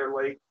seeing their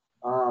lake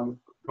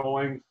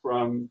going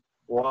from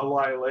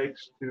walleye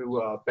lakes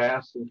to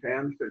bass and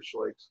panfish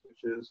lakes,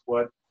 which is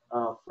what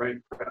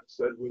Frank Pratt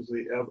said was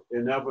the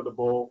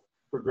inevitable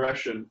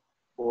progression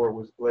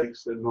for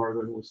lakes in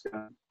northern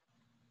Wisconsin.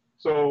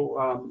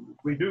 So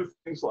we do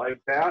things like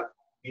that.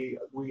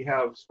 We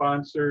have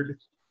sponsored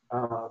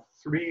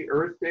 3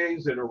 Earth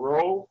Days in a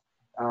row.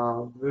 We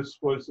were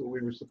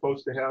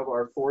supposed to have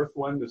our 4th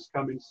one this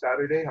coming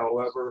Saturday.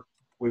 However,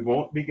 we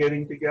won't be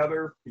getting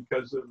together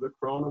because of the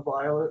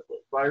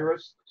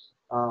coronavirus.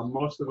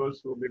 Most of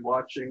us will be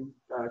watching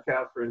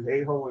Catherine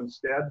Hayhoe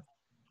instead.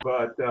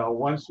 But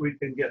once we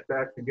can get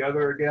back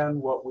together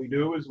again, what we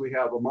do is we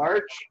have a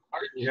march,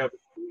 we have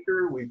a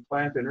picture, we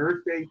plant an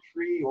Earth Day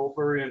tree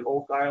over in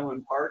Oak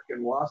Island Park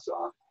in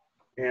Wausau.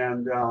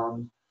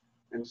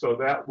 And so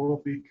that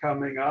will be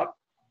coming up.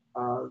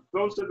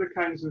 Those are the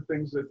kinds of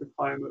things that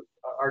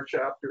our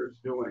chapter is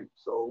doing.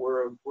 So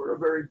we're a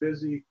very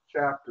busy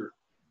chapter.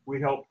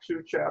 We helped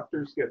 2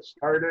 chapters get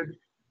started.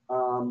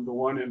 The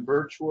one in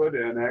Birchwood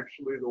and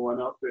actually the one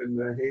up in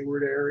the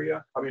Hayward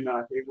area. I mean,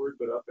 not Hayward,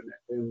 but up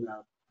in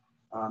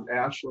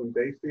Ashland,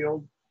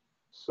 Bayfield.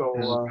 So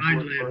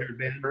Rhinelander,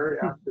 we're very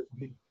active.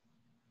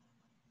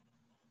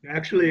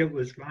 Actually, it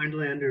was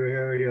Rhinelander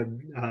area,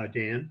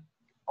 Dan.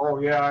 Oh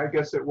yeah, I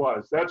guess it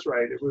was. That's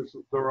right. It was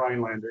the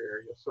Rhinelander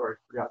area. Sorry,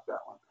 forgot that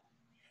one.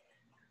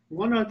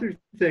 One other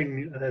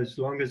thing, as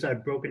long as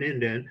I've broken in,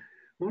 Dan,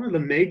 one of the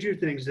major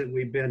things that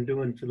we've been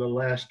doing for the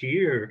last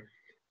year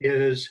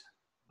is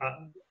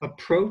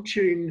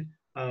approaching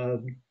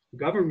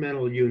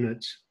governmental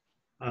units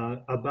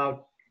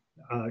about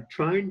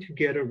trying to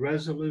get a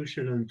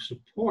resolution and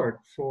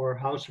support for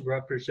House of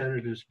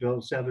Representatives Bill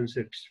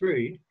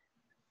 763.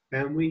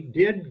 And we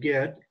did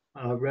get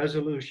a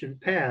resolution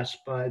passed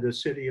by the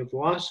city of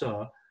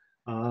Wausau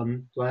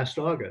last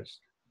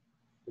August.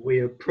 We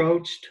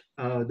approached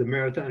the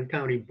Marathon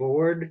County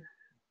Board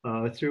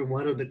through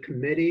one of the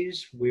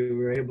committees. We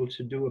were able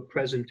to do a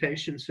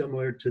presentation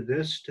similar to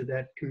this to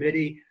that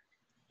committee.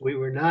 We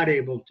were not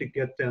able to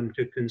get them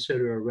to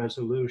consider a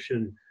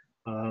resolution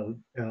of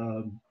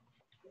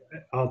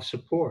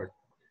support.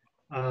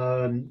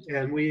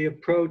 And we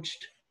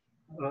approached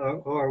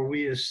or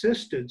we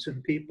assisted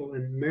some people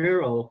in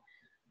Merrill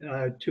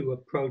to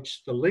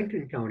approach the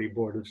Lincoln County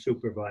Board of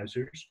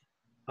Supervisors.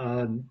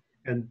 And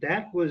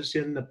that was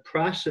in the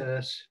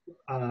process,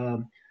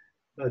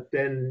 but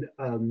then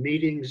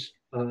meetings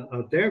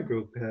of their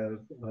group have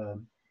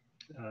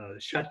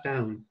shut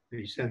down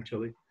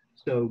essentially.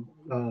 So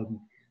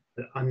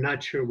I'm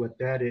not sure what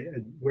that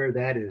is, where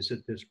that is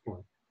at this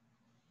point.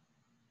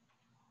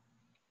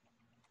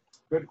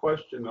 Good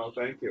question, though.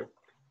 Thank you.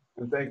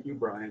 And thank you,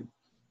 Brian.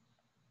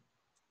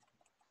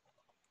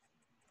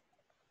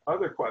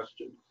 Other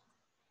questions?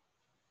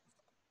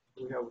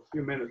 We have a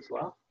few minutes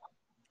left.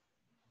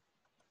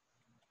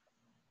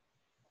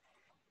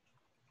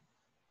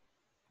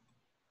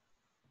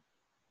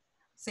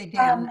 Say,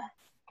 Dan.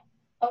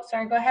 Oh,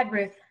 sorry. Go ahead,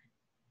 Ruth.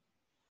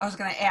 I was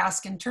going to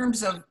ask, in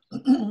terms of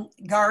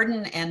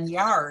garden and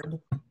yard,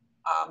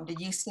 did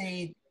you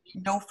say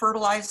no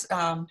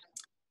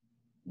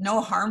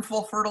no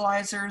harmful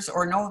fertilizers,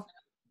 or no,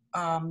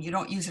 you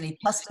don't use any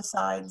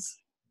pesticides?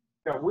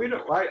 Yeah, we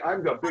don't.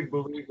 I'm a big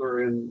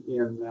believer in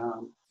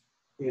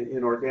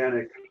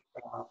organic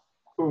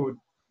food.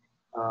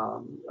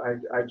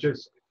 I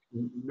just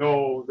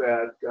know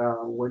that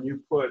when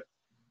you put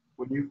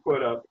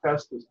a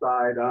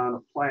pesticide on a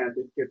plant,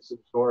 it gets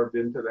absorbed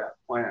into that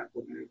plant.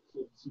 You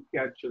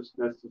can't just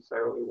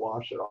necessarily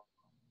wash it off.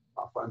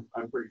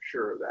 I'm pretty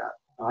sure of that.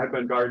 I've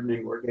been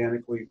gardening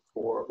organically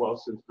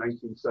since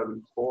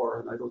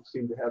 1974, and I don't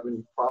seem to have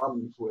any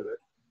problems with it.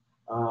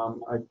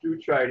 I do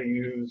try to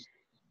use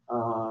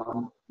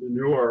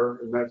manure,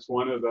 and that's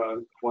one of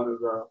the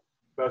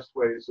best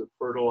ways of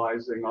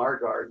fertilizing our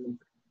garden.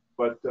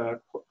 But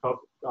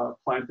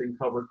planting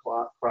cover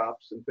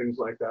crops and things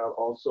like that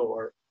also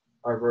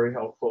are very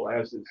helpful,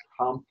 as is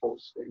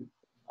composting.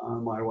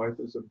 My wife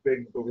is a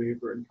big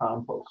believer in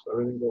compost.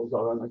 Everything goes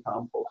out on the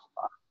compost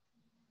pile.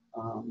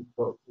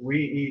 But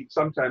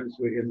sometimes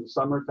in the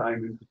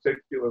summertime in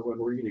particular, when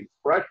we're eating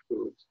fresh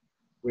foods,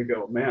 we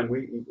go, man,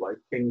 we eat like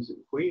kings and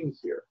queens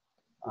here.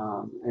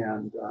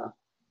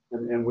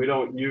 And we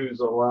don't use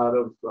a lot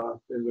of,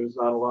 there's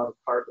not a lot of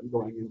carbon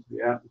going into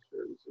the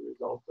atmosphere as a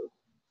result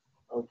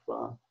of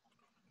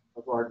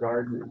our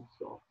gardening.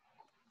 So,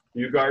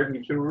 you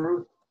garden too,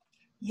 Ruth?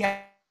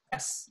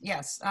 Yes.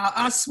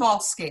 On a small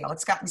scale.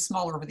 It's gotten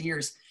smaller over the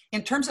years.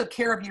 In terms of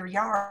care of your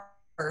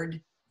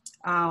yard,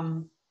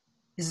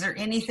 is there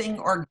anything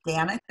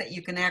organic that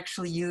you can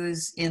actually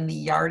use in the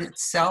yard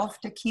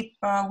itself to keep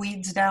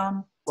weeds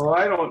down? Well,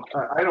 I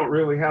don't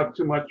really have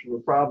too much of a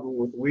problem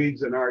with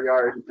weeds in our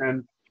yard,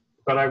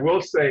 but I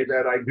will say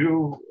that I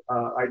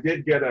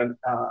did get a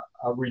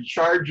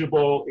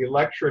rechargeable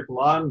electric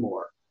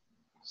lawnmower.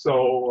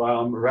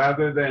 So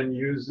rather than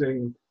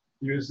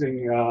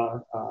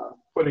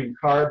putting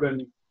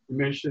carbon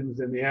emissions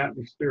in the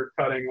atmosphere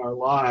cutting our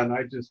lawn,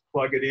 I just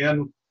plug it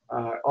in.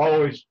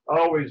 Always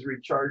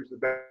recharge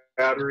the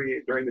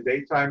battery during the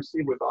daytime.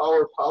 See, with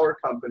our power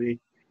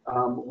company,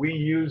 we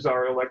use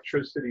our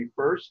electricity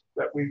first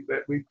that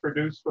we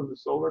produce from the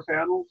solar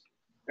panels,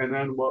 and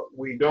then what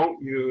we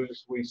don't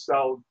use, we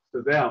sell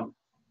to them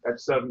at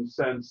 7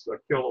 cents a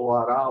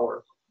kilowatt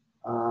hour.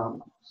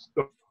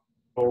 So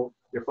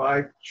if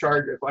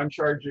I'm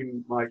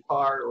charging my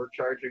car or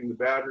charging the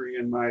battery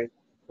in my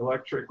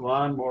electric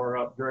lawnmower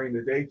up during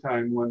the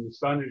daytime when the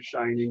sun is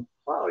shining,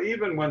 well,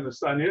 even when the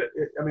sun, it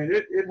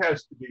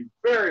has to be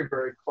very,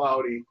 very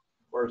cloudy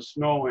or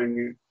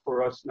snowing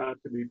for us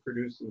not to be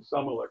producing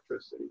some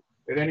electricity.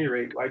 At any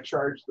rate, I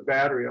charge the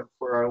battery up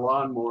for our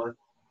lawnmower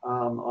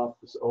off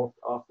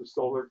the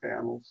solar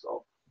panels.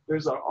 So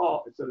it's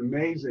an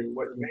amazing.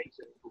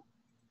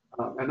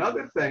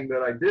 Another thing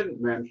that I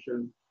didn't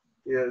mention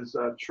is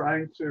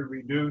trying to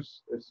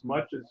reduce as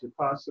much as you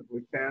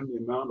possibly can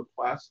the amount of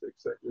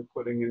plastics that you're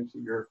putting into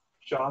your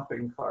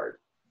shopping cart.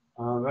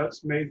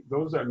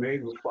 Those are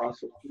made with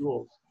fossil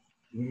fuels.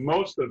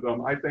 Most of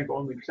them, I think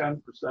only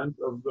 10%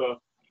 of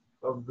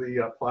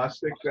the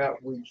plastic that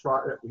we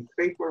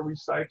think we're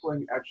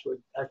recycling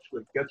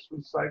actually gets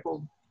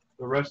recycled.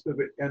 The rest of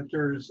it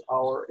enters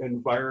our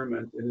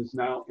environment and is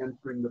now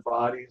entering the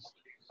bodies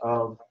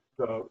of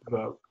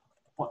the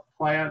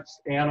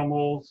plants,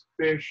 animals,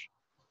 fish.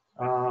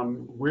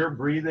 We're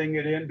breathing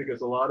it in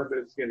because a lot of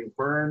it's getting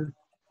burned.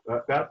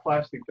 That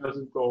plastic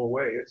doesn't go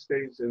away; it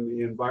stays in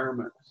the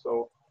environment.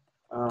 So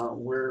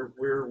we're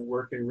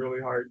working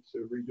really hard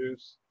to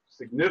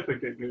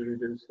significantly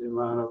reduce the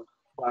amount of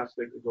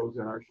plastic that goes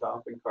in our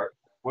shopping cart.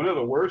 One of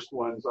the worst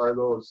ones are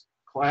those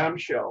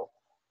clamshell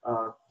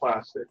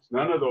plastics.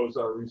 None of those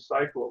are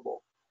recyclable,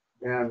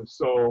 and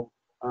so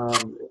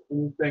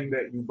anything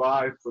that you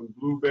buy, from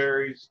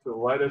blueberries to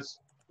lettuce,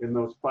 in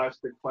those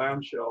plastic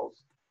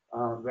clamshells,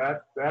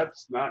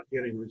 that's not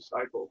getting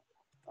recycled.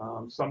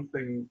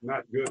 Something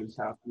not good is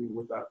happening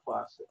with that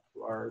plastic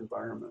to our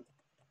environment.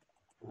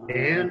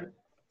 And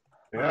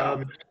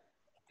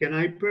can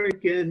I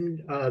break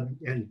in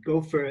and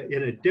go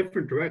in a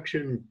different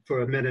direction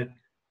for a minute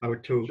or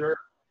two? Sure.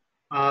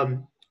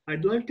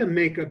 I'd like to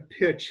make a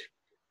pitch.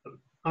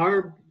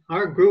 Our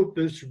group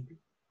has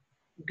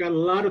got a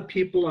lot of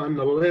people on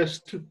the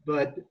list,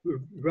 but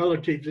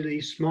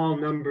relatively small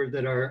number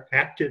that are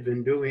active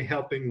in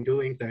helping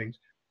doing things.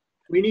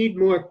 We need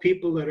more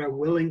people that are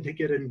willing to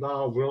get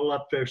involved, roll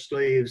up their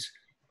sleeves,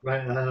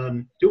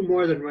 do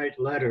more than write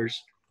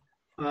letters.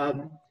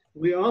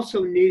 We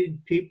also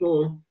need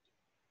people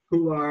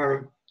who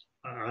are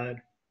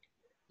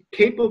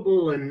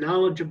capable and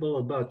knowledgeable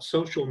about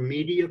social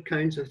media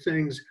kinds of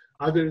things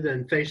other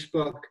than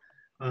Facebook,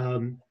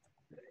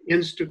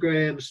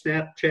 Instagram,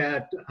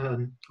 Snapchat,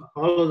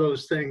 all of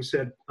those things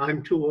that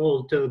I'm too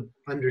old to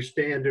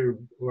understand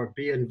or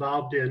be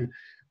involved in,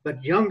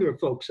 but younger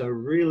folks are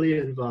really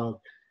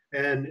involved.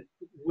 And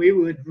we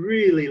would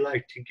really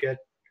like to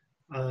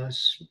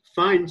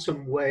find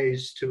some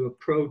ways to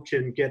approach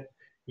and get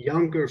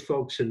younger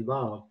folks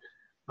involved.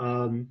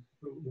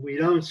 We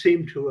don't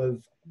seem to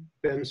have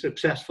been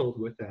successful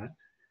with that.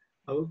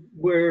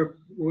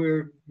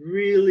 We're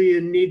really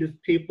in need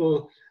of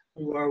people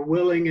who are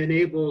willing and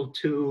able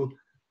to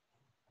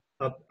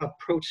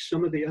approach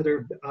some of the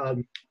other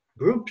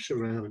groups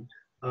around.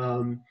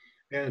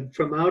 And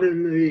from out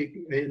in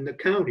the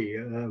county,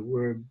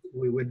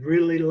 we would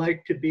really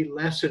like to be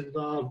less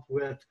involved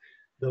with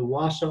the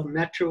Wausau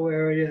metro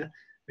area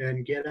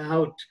and get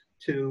out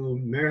to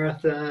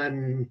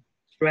Marathon,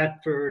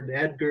 Stratford,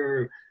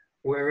 Edgar,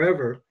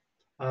 wherever.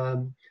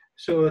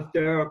 So if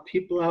there are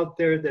people out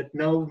there that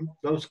know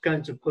those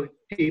kinds of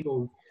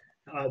people,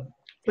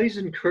 please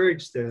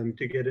encourage them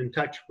to get in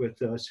touch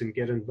with us and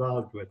get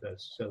involved with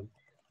us. So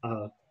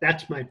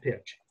that's my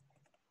pitch.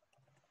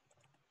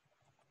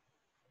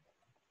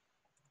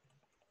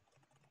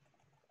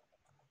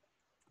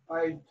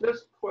 I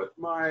just put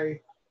my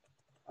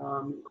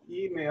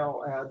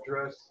email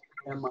address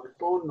and my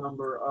phone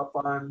number up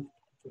on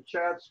the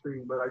chat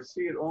screen, but I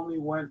see it only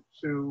went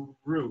to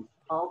Ruth.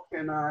 How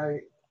can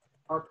I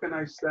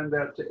send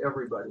that to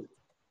everybody?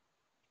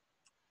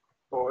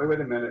 Oh, wait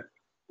a minute.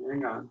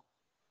 Hang on.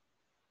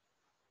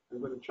 I'm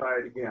going to try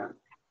it again.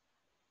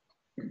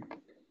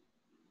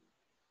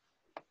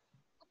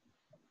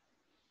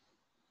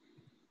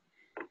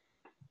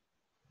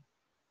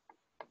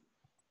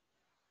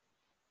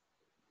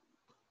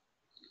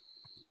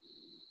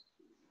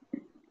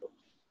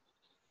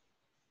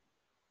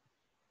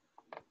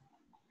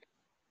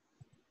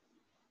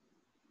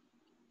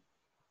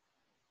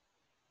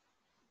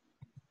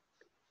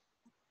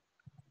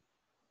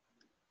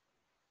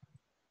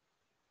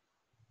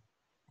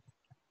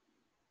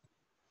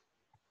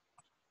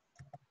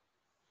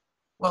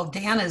 Well,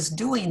 Dan is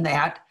doing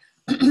that.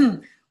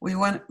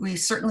 We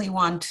certainly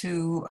want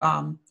to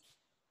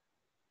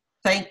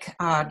thank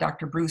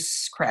Dr.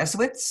 Bruce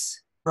Kraswitz,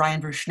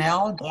 Brian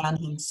Bushnell, Dan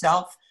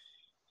himself,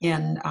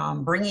 in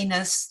bringing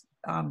us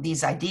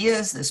these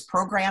ideas, this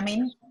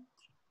programming.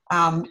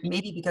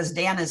 Maybe because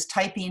Dan is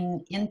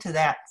typing into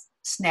that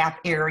Snap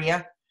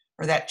area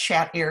or that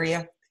chat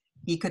area,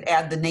 he could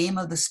add the name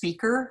of the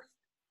speaker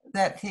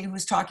that he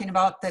was talking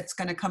about that's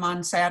going to come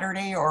on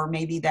Saturday, or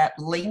maybe that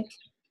link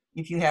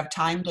if you have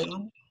time,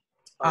 Dan.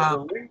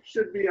 The link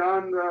should be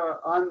on the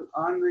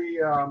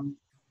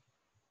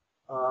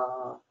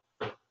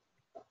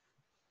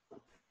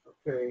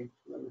okay,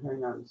 let me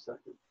hang on a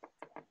second.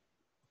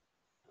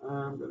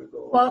 I'm gonna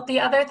go. Well, the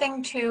other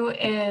thing too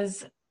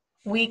is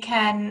we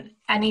can,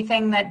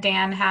 anything that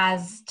Dan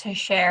has to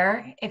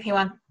share, if you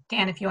want,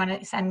 Dan, if you want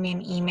to send me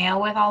an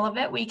email with all of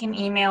it, we can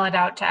email it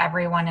out to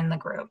everyone in the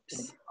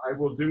groups. I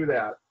will do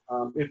that.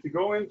 If you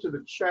go into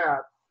the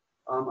chat,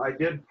 I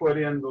did put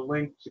in the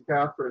link to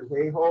Catherine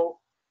Hayhoe,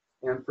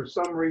 and for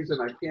some reason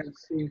I can't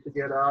seem to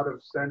get out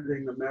of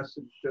sending the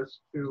message just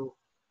to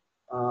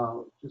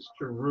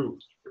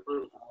Ruth.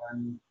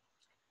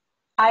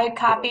 I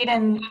copied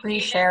and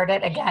reshared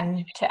it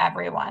again to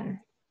everyone.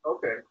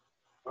 Okay,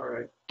 all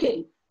right.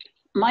 Okay,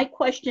 my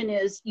question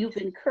is, you've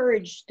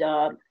encouraged,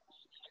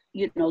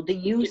 you know, the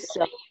use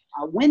of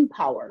wind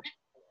power.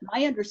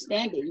 My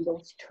understanding,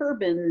 those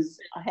turbines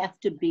have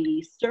to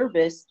be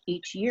serviced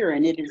each year,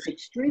 and it is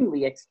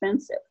extremely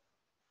expensive.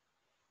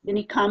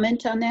 Any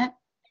comment on that?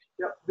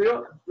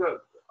 Yeah,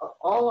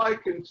 all I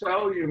can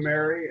tell you,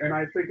 Mary, and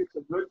I think it's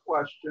a good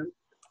question,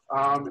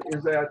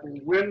 is that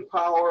wind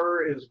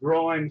power is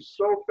growing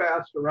so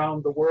fast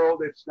around the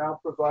world, it's now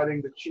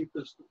providing the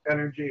cheapest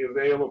energy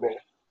available.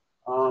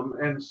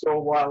 And so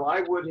while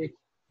I wouldn't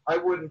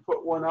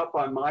put one up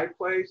on my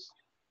place,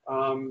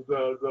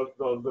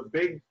 the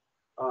big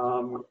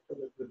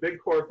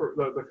corporate,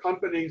 the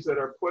companies that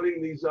are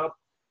putting these up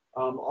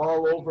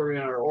all over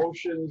in our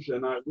oceans,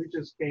 and we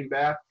just came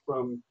back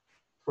from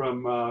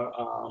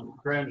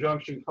Grand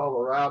Junction,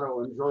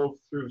 Colorado, and drove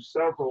through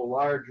several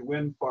large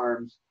wind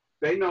farms.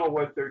 They know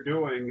what they're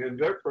doing, and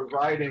they're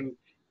providing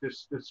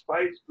this,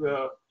 despite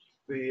the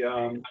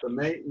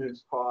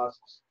maintenance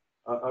costs.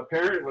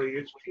 Apparently,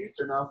 it's cheap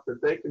enough that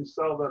they can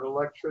sell that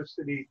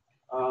electricity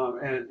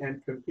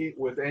and compete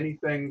with any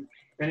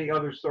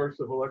other source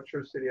of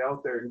electricity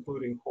out there,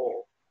 including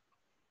coal.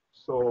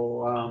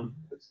 So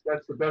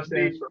that's the best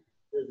answer I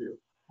can give you.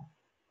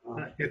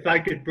 If I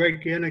could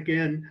break in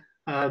again,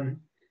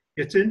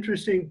 it's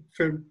interesting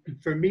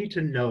for me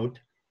to note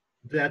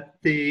that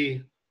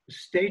the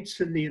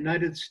states in the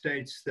United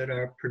States that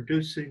are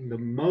producing the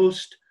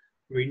most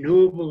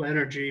renewable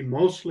energy,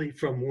 mostly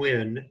from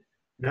wind,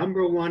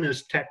 number one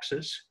is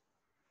Texas,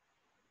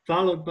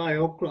 followed by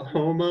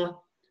Oklahoma,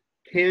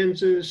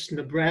 Kansas,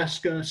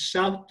 Nebraska,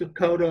 South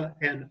Dakota,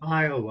 and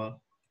Iowa.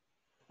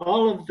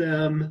 All of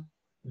them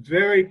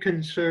very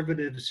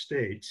conservative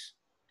states,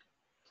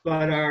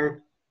 but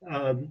are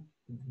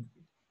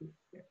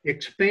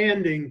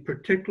expanding,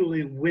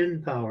 particularly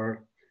wind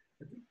power,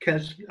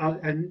 because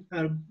and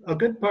a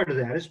good part of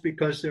that is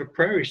because they're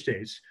prairie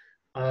states.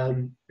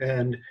 And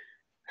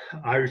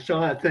I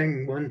saw a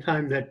thing one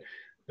time that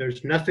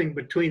there's nothing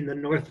between the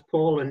North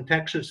Pole and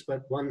Texas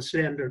but one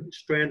strand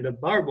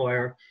of barbed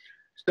wire.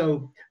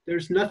 So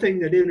there's nothing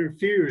that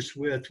interferes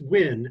with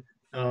wind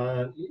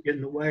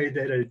in the way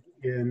that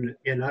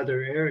in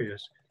other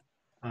areas.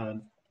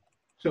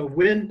 So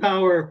wind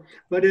power,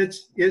 but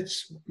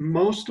it's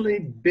mostly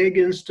big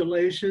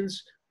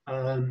installations.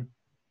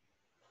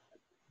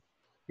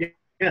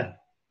 Yeah,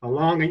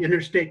 along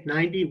Interstate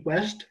 90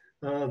 west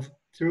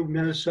through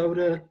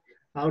Minnesota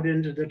out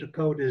into the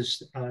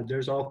Dakotas,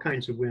 there's all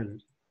kinds of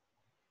wind.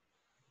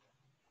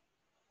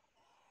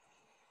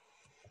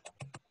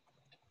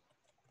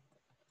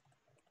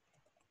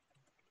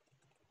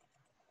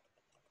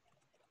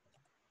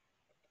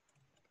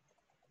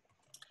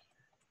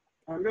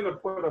 I'm going to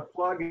put a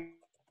plug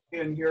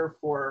in here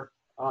for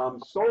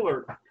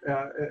solar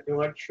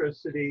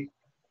electricity.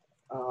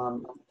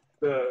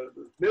 The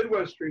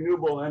Midwest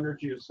Renewable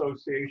Energy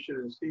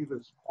Association in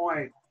Stevens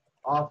Point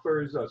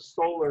offers a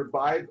solar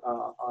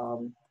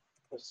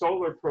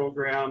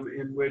program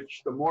in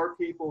which the more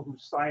people who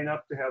sign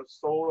up to have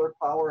solar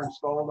power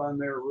installed on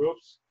their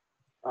roofs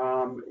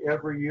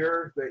every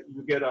year, that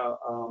you get a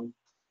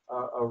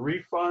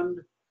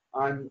refund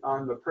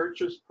on the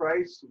purchase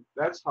price.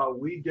 That's how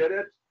we did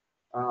it.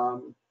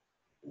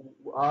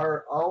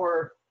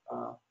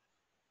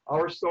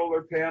 Our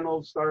solar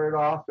panels started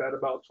off at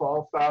about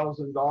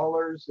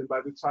 $12,000, and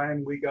by the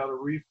time we got a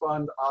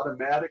refund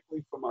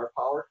automatically from our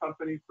power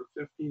company for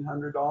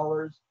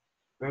 $1,500,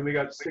 then we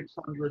got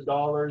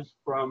 $600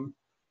 from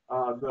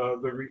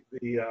the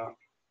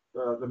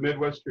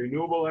Midwest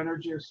Renewable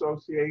Energy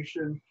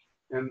Association,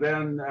 and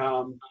then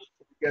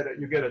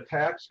you get a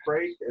tax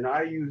break, and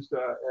I used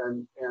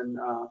an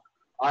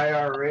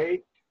IRA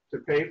to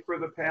pay for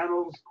the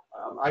panels.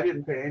 I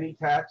didn't pay any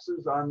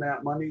taxes on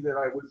that money that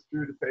I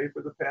withdrew to pay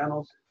for the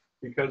panels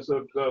because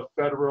of the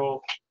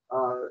federal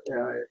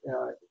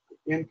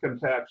income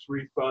tax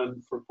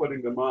refund for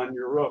putting them on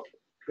your roof.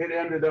 it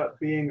ended up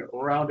being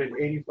around an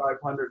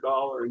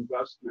 $8,500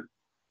 investment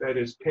that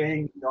is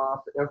paying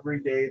off every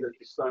day that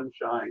the sun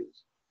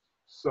shines.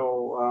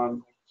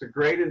 So it's a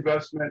great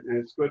investment, and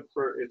it's good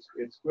for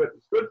it's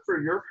good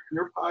for your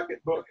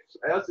pocketbook,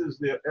 as is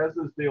the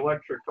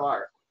electric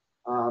car.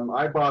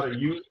 I bought a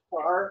used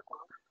car,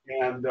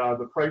 and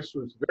the price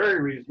was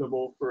very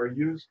reasonable for a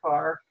used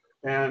car.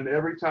 And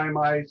every time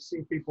I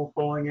see people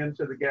pulling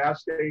into the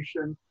gas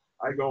station,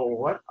 I go,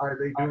 "What are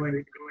they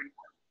doing?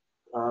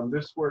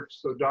 This works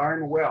so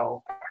darn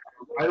well.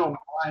 I don't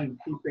mind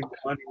keeping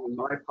money in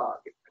my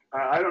pocket."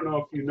 I don't know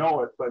if you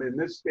know it, but in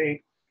this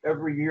state,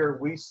 every year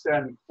we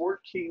send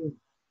 $14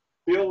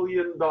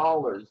 billion,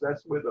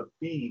 that's with a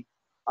B,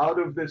 out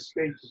of this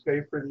state to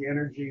pay for the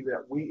energy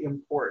that we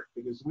import,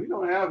 because we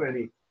don't have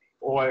any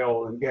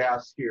oil and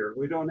gas here.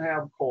 We don't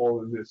have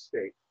coal in this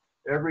state.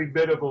 Every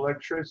bit of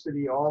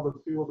electricity, all the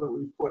fuel that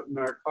we put in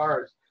our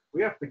cars,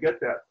 we have to get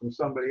that from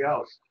somebody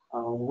else.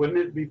 Wouldn't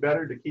it be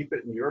better to keep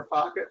it in your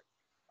pocket?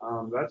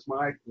 That's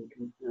my,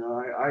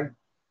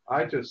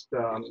 I just,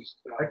 I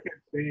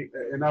can't say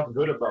enough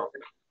good about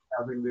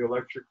having the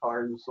electric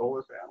car and the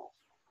solar panels.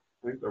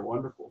 I think they're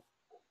wonderful.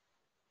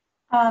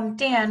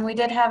 Dan, we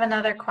did have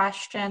another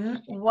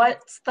question.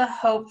 What's the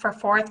hope for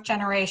fourth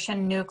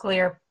generation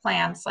nuclear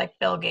plants like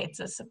Bill Gates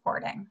is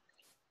supporting?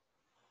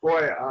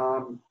 Boy,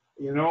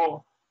 you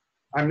know,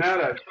 I'm not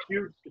a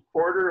huge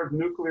supporter of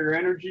nuclear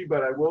energy,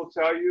 but I will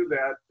tell you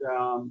that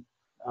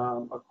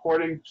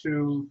according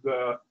to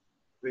the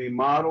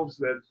models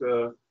that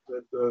the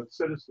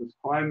Citizens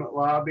Climate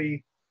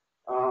Lobby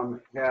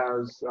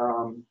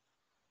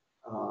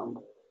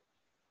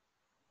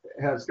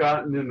has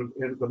gotten in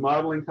the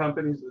modeling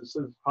companies that the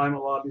Citizens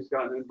Climate Lobby has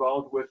gotten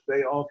involved with,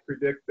 they all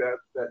predict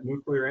that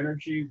nuclear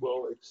energy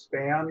will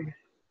expand.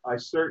 I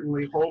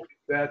certainly hope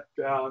that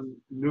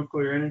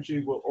nuclear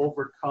energy will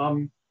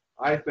overcome,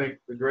 I think,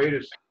 the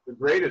greatest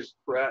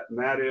threat, and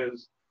that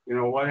is, you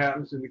know, what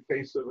happens in the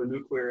case of a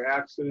nuclear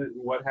accident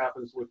and what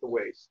happens with the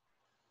waste.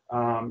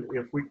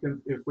 If we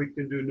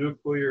can do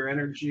nuclear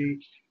energy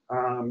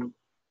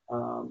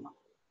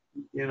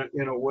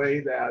in a way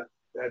that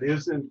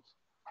isn't,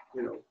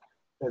 you know,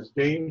 as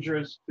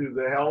dangerous to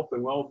the health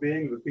and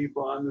well-being of the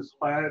people on this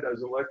planet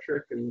as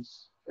electric and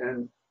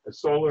as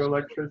solar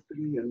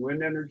electricity and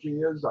wind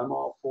energy is, I'm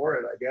all for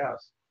it, I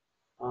guess.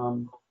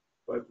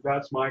 But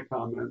that's my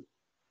comment.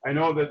 I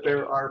know that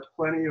there are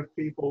plenty of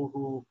people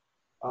who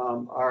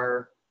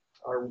are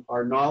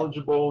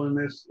knowledgeable in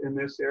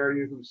this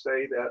area who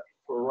say that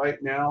for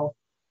right now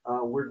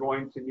we're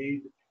going to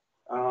need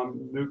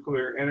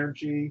nuclear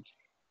energy,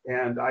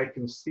 and I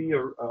can see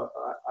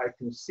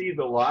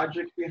the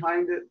logic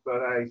behind it,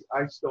 but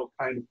I still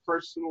kind of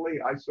personally,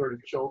 I sort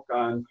of choke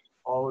on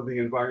all of the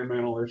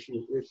environmental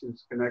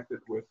issues connected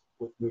with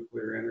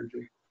nuclear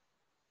energy.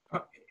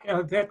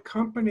 That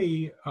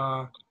company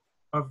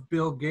of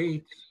Bill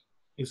Gates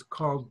is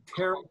called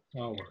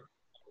TerraPower,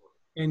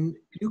 and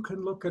you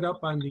can look it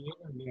up on the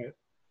internet.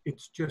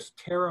 It's just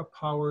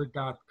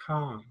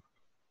terrapower.com,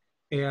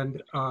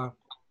 and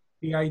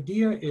the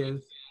idea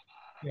is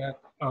that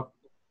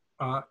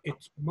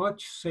it's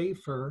much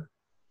safer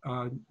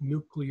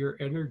nuclear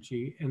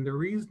energy, and the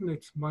reason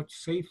it's much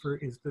safer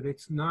is that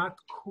it's not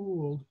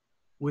cooled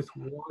with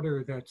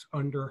water that's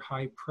under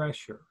high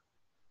pressure.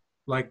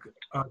 Like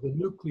the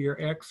nuclear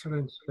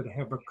accidents that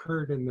have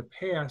occurred in the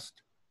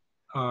past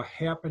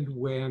happened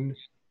when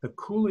the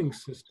cooling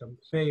system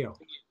failed.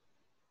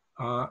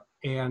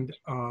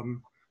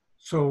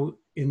 So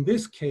in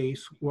this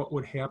case, what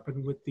would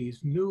happen with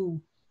these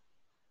new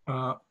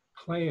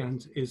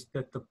plans is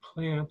that the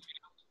plant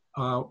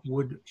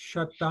would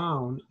shut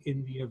down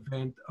in the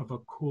event of a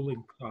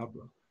cooling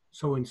problem.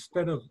 So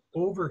instead of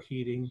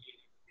overheating,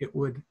 it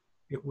would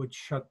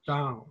shut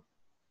down.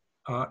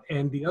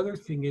 And the other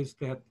thing is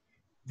that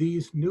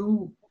this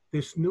new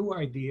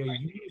idea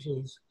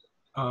uses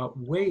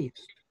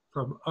waste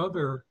from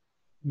other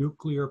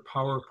nuclear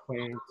power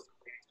plants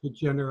to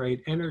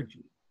generate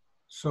energy.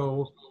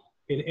 So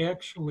it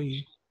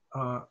actually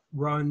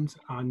runs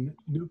on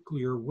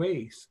nuclear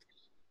waste,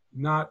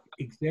 not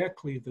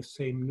exactly the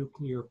same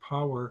nuclear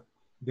power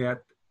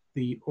that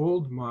the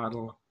old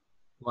model,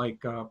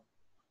 like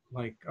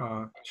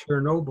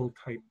Chernobyl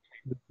type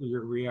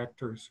nuclear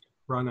reactors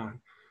run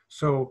on.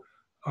 So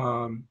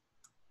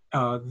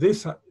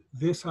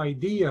this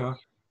idea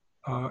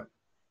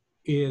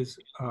is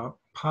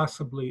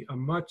possibly a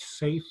much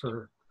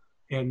safer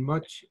and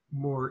much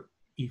more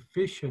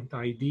efficient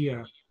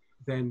idea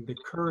than the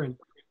current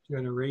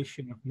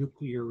generation of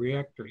nuclear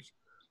reactors.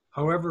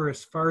 However,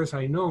 as far as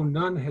I know,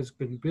 none has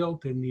been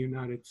built in the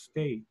United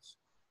States.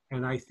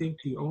 And I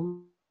think the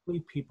only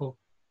people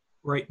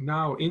right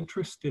now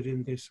interested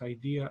in this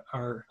idea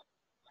are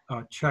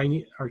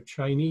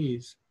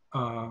Chinese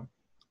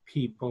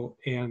people,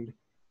 and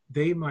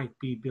they might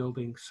be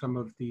building some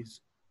of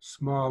these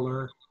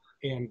smaller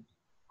and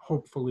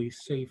hopefully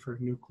safer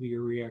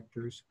nuclear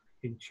reactors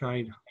in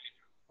China.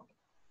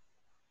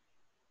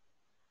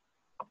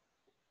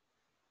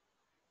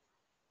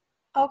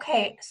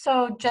 Okay,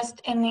 so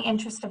just in the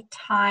interest of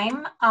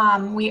time,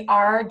 we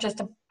are just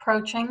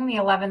approaching the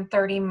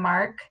 11:30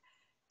 mark.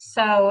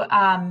 So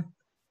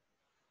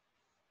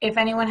if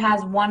anyone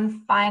has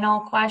one final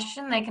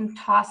question, they can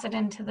toss it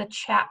into the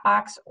chat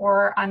box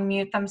or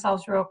unmute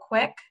themselves real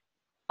quick.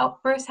 Oh,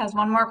 Bruce has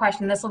one more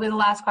question. This will be the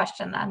last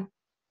question then.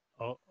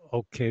 Oh,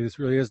 okay, this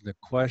really isn't a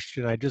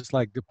question. I'd just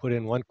like to put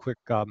in one quick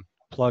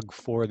plug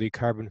for the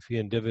carbon fee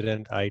and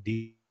dividend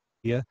idea.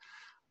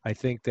 I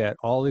think that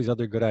all these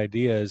other good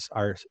ideas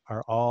are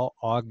all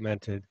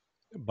augmented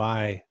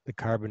by the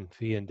carbon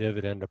fee and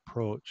dividend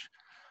approach.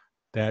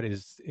 That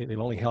is,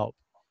 it'll only help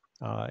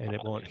and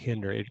it won't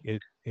hinder.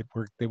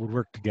 They would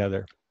work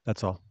together.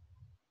 That's all.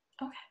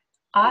 Okay,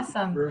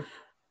 awesome.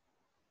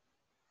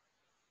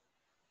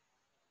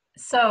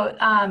 So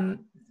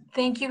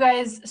thank you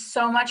guys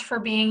so much for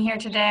being here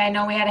today. I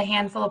know we had a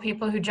handful of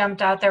people who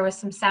jumped out. There was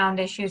some sound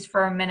issues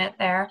for a minute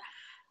there.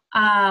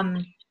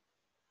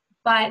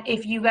 But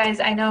if you guys,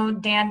 I know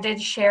Dan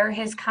did share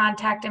his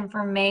contact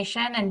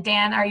information. And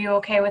Dan, are you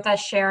okay with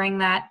us sharing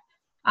that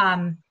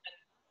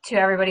to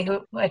everybody who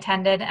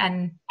attended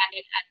and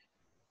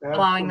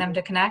allowing them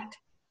to connect?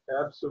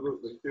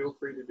 Absolutely. Feel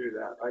free to do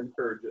that. I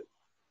encourage it.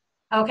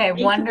 Okay, Thank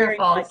you very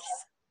wonderful. much.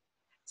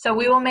 So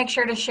we will make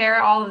sure to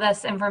share all of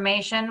this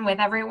information with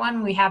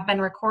everyone. We have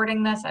been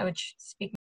recording this. I would speak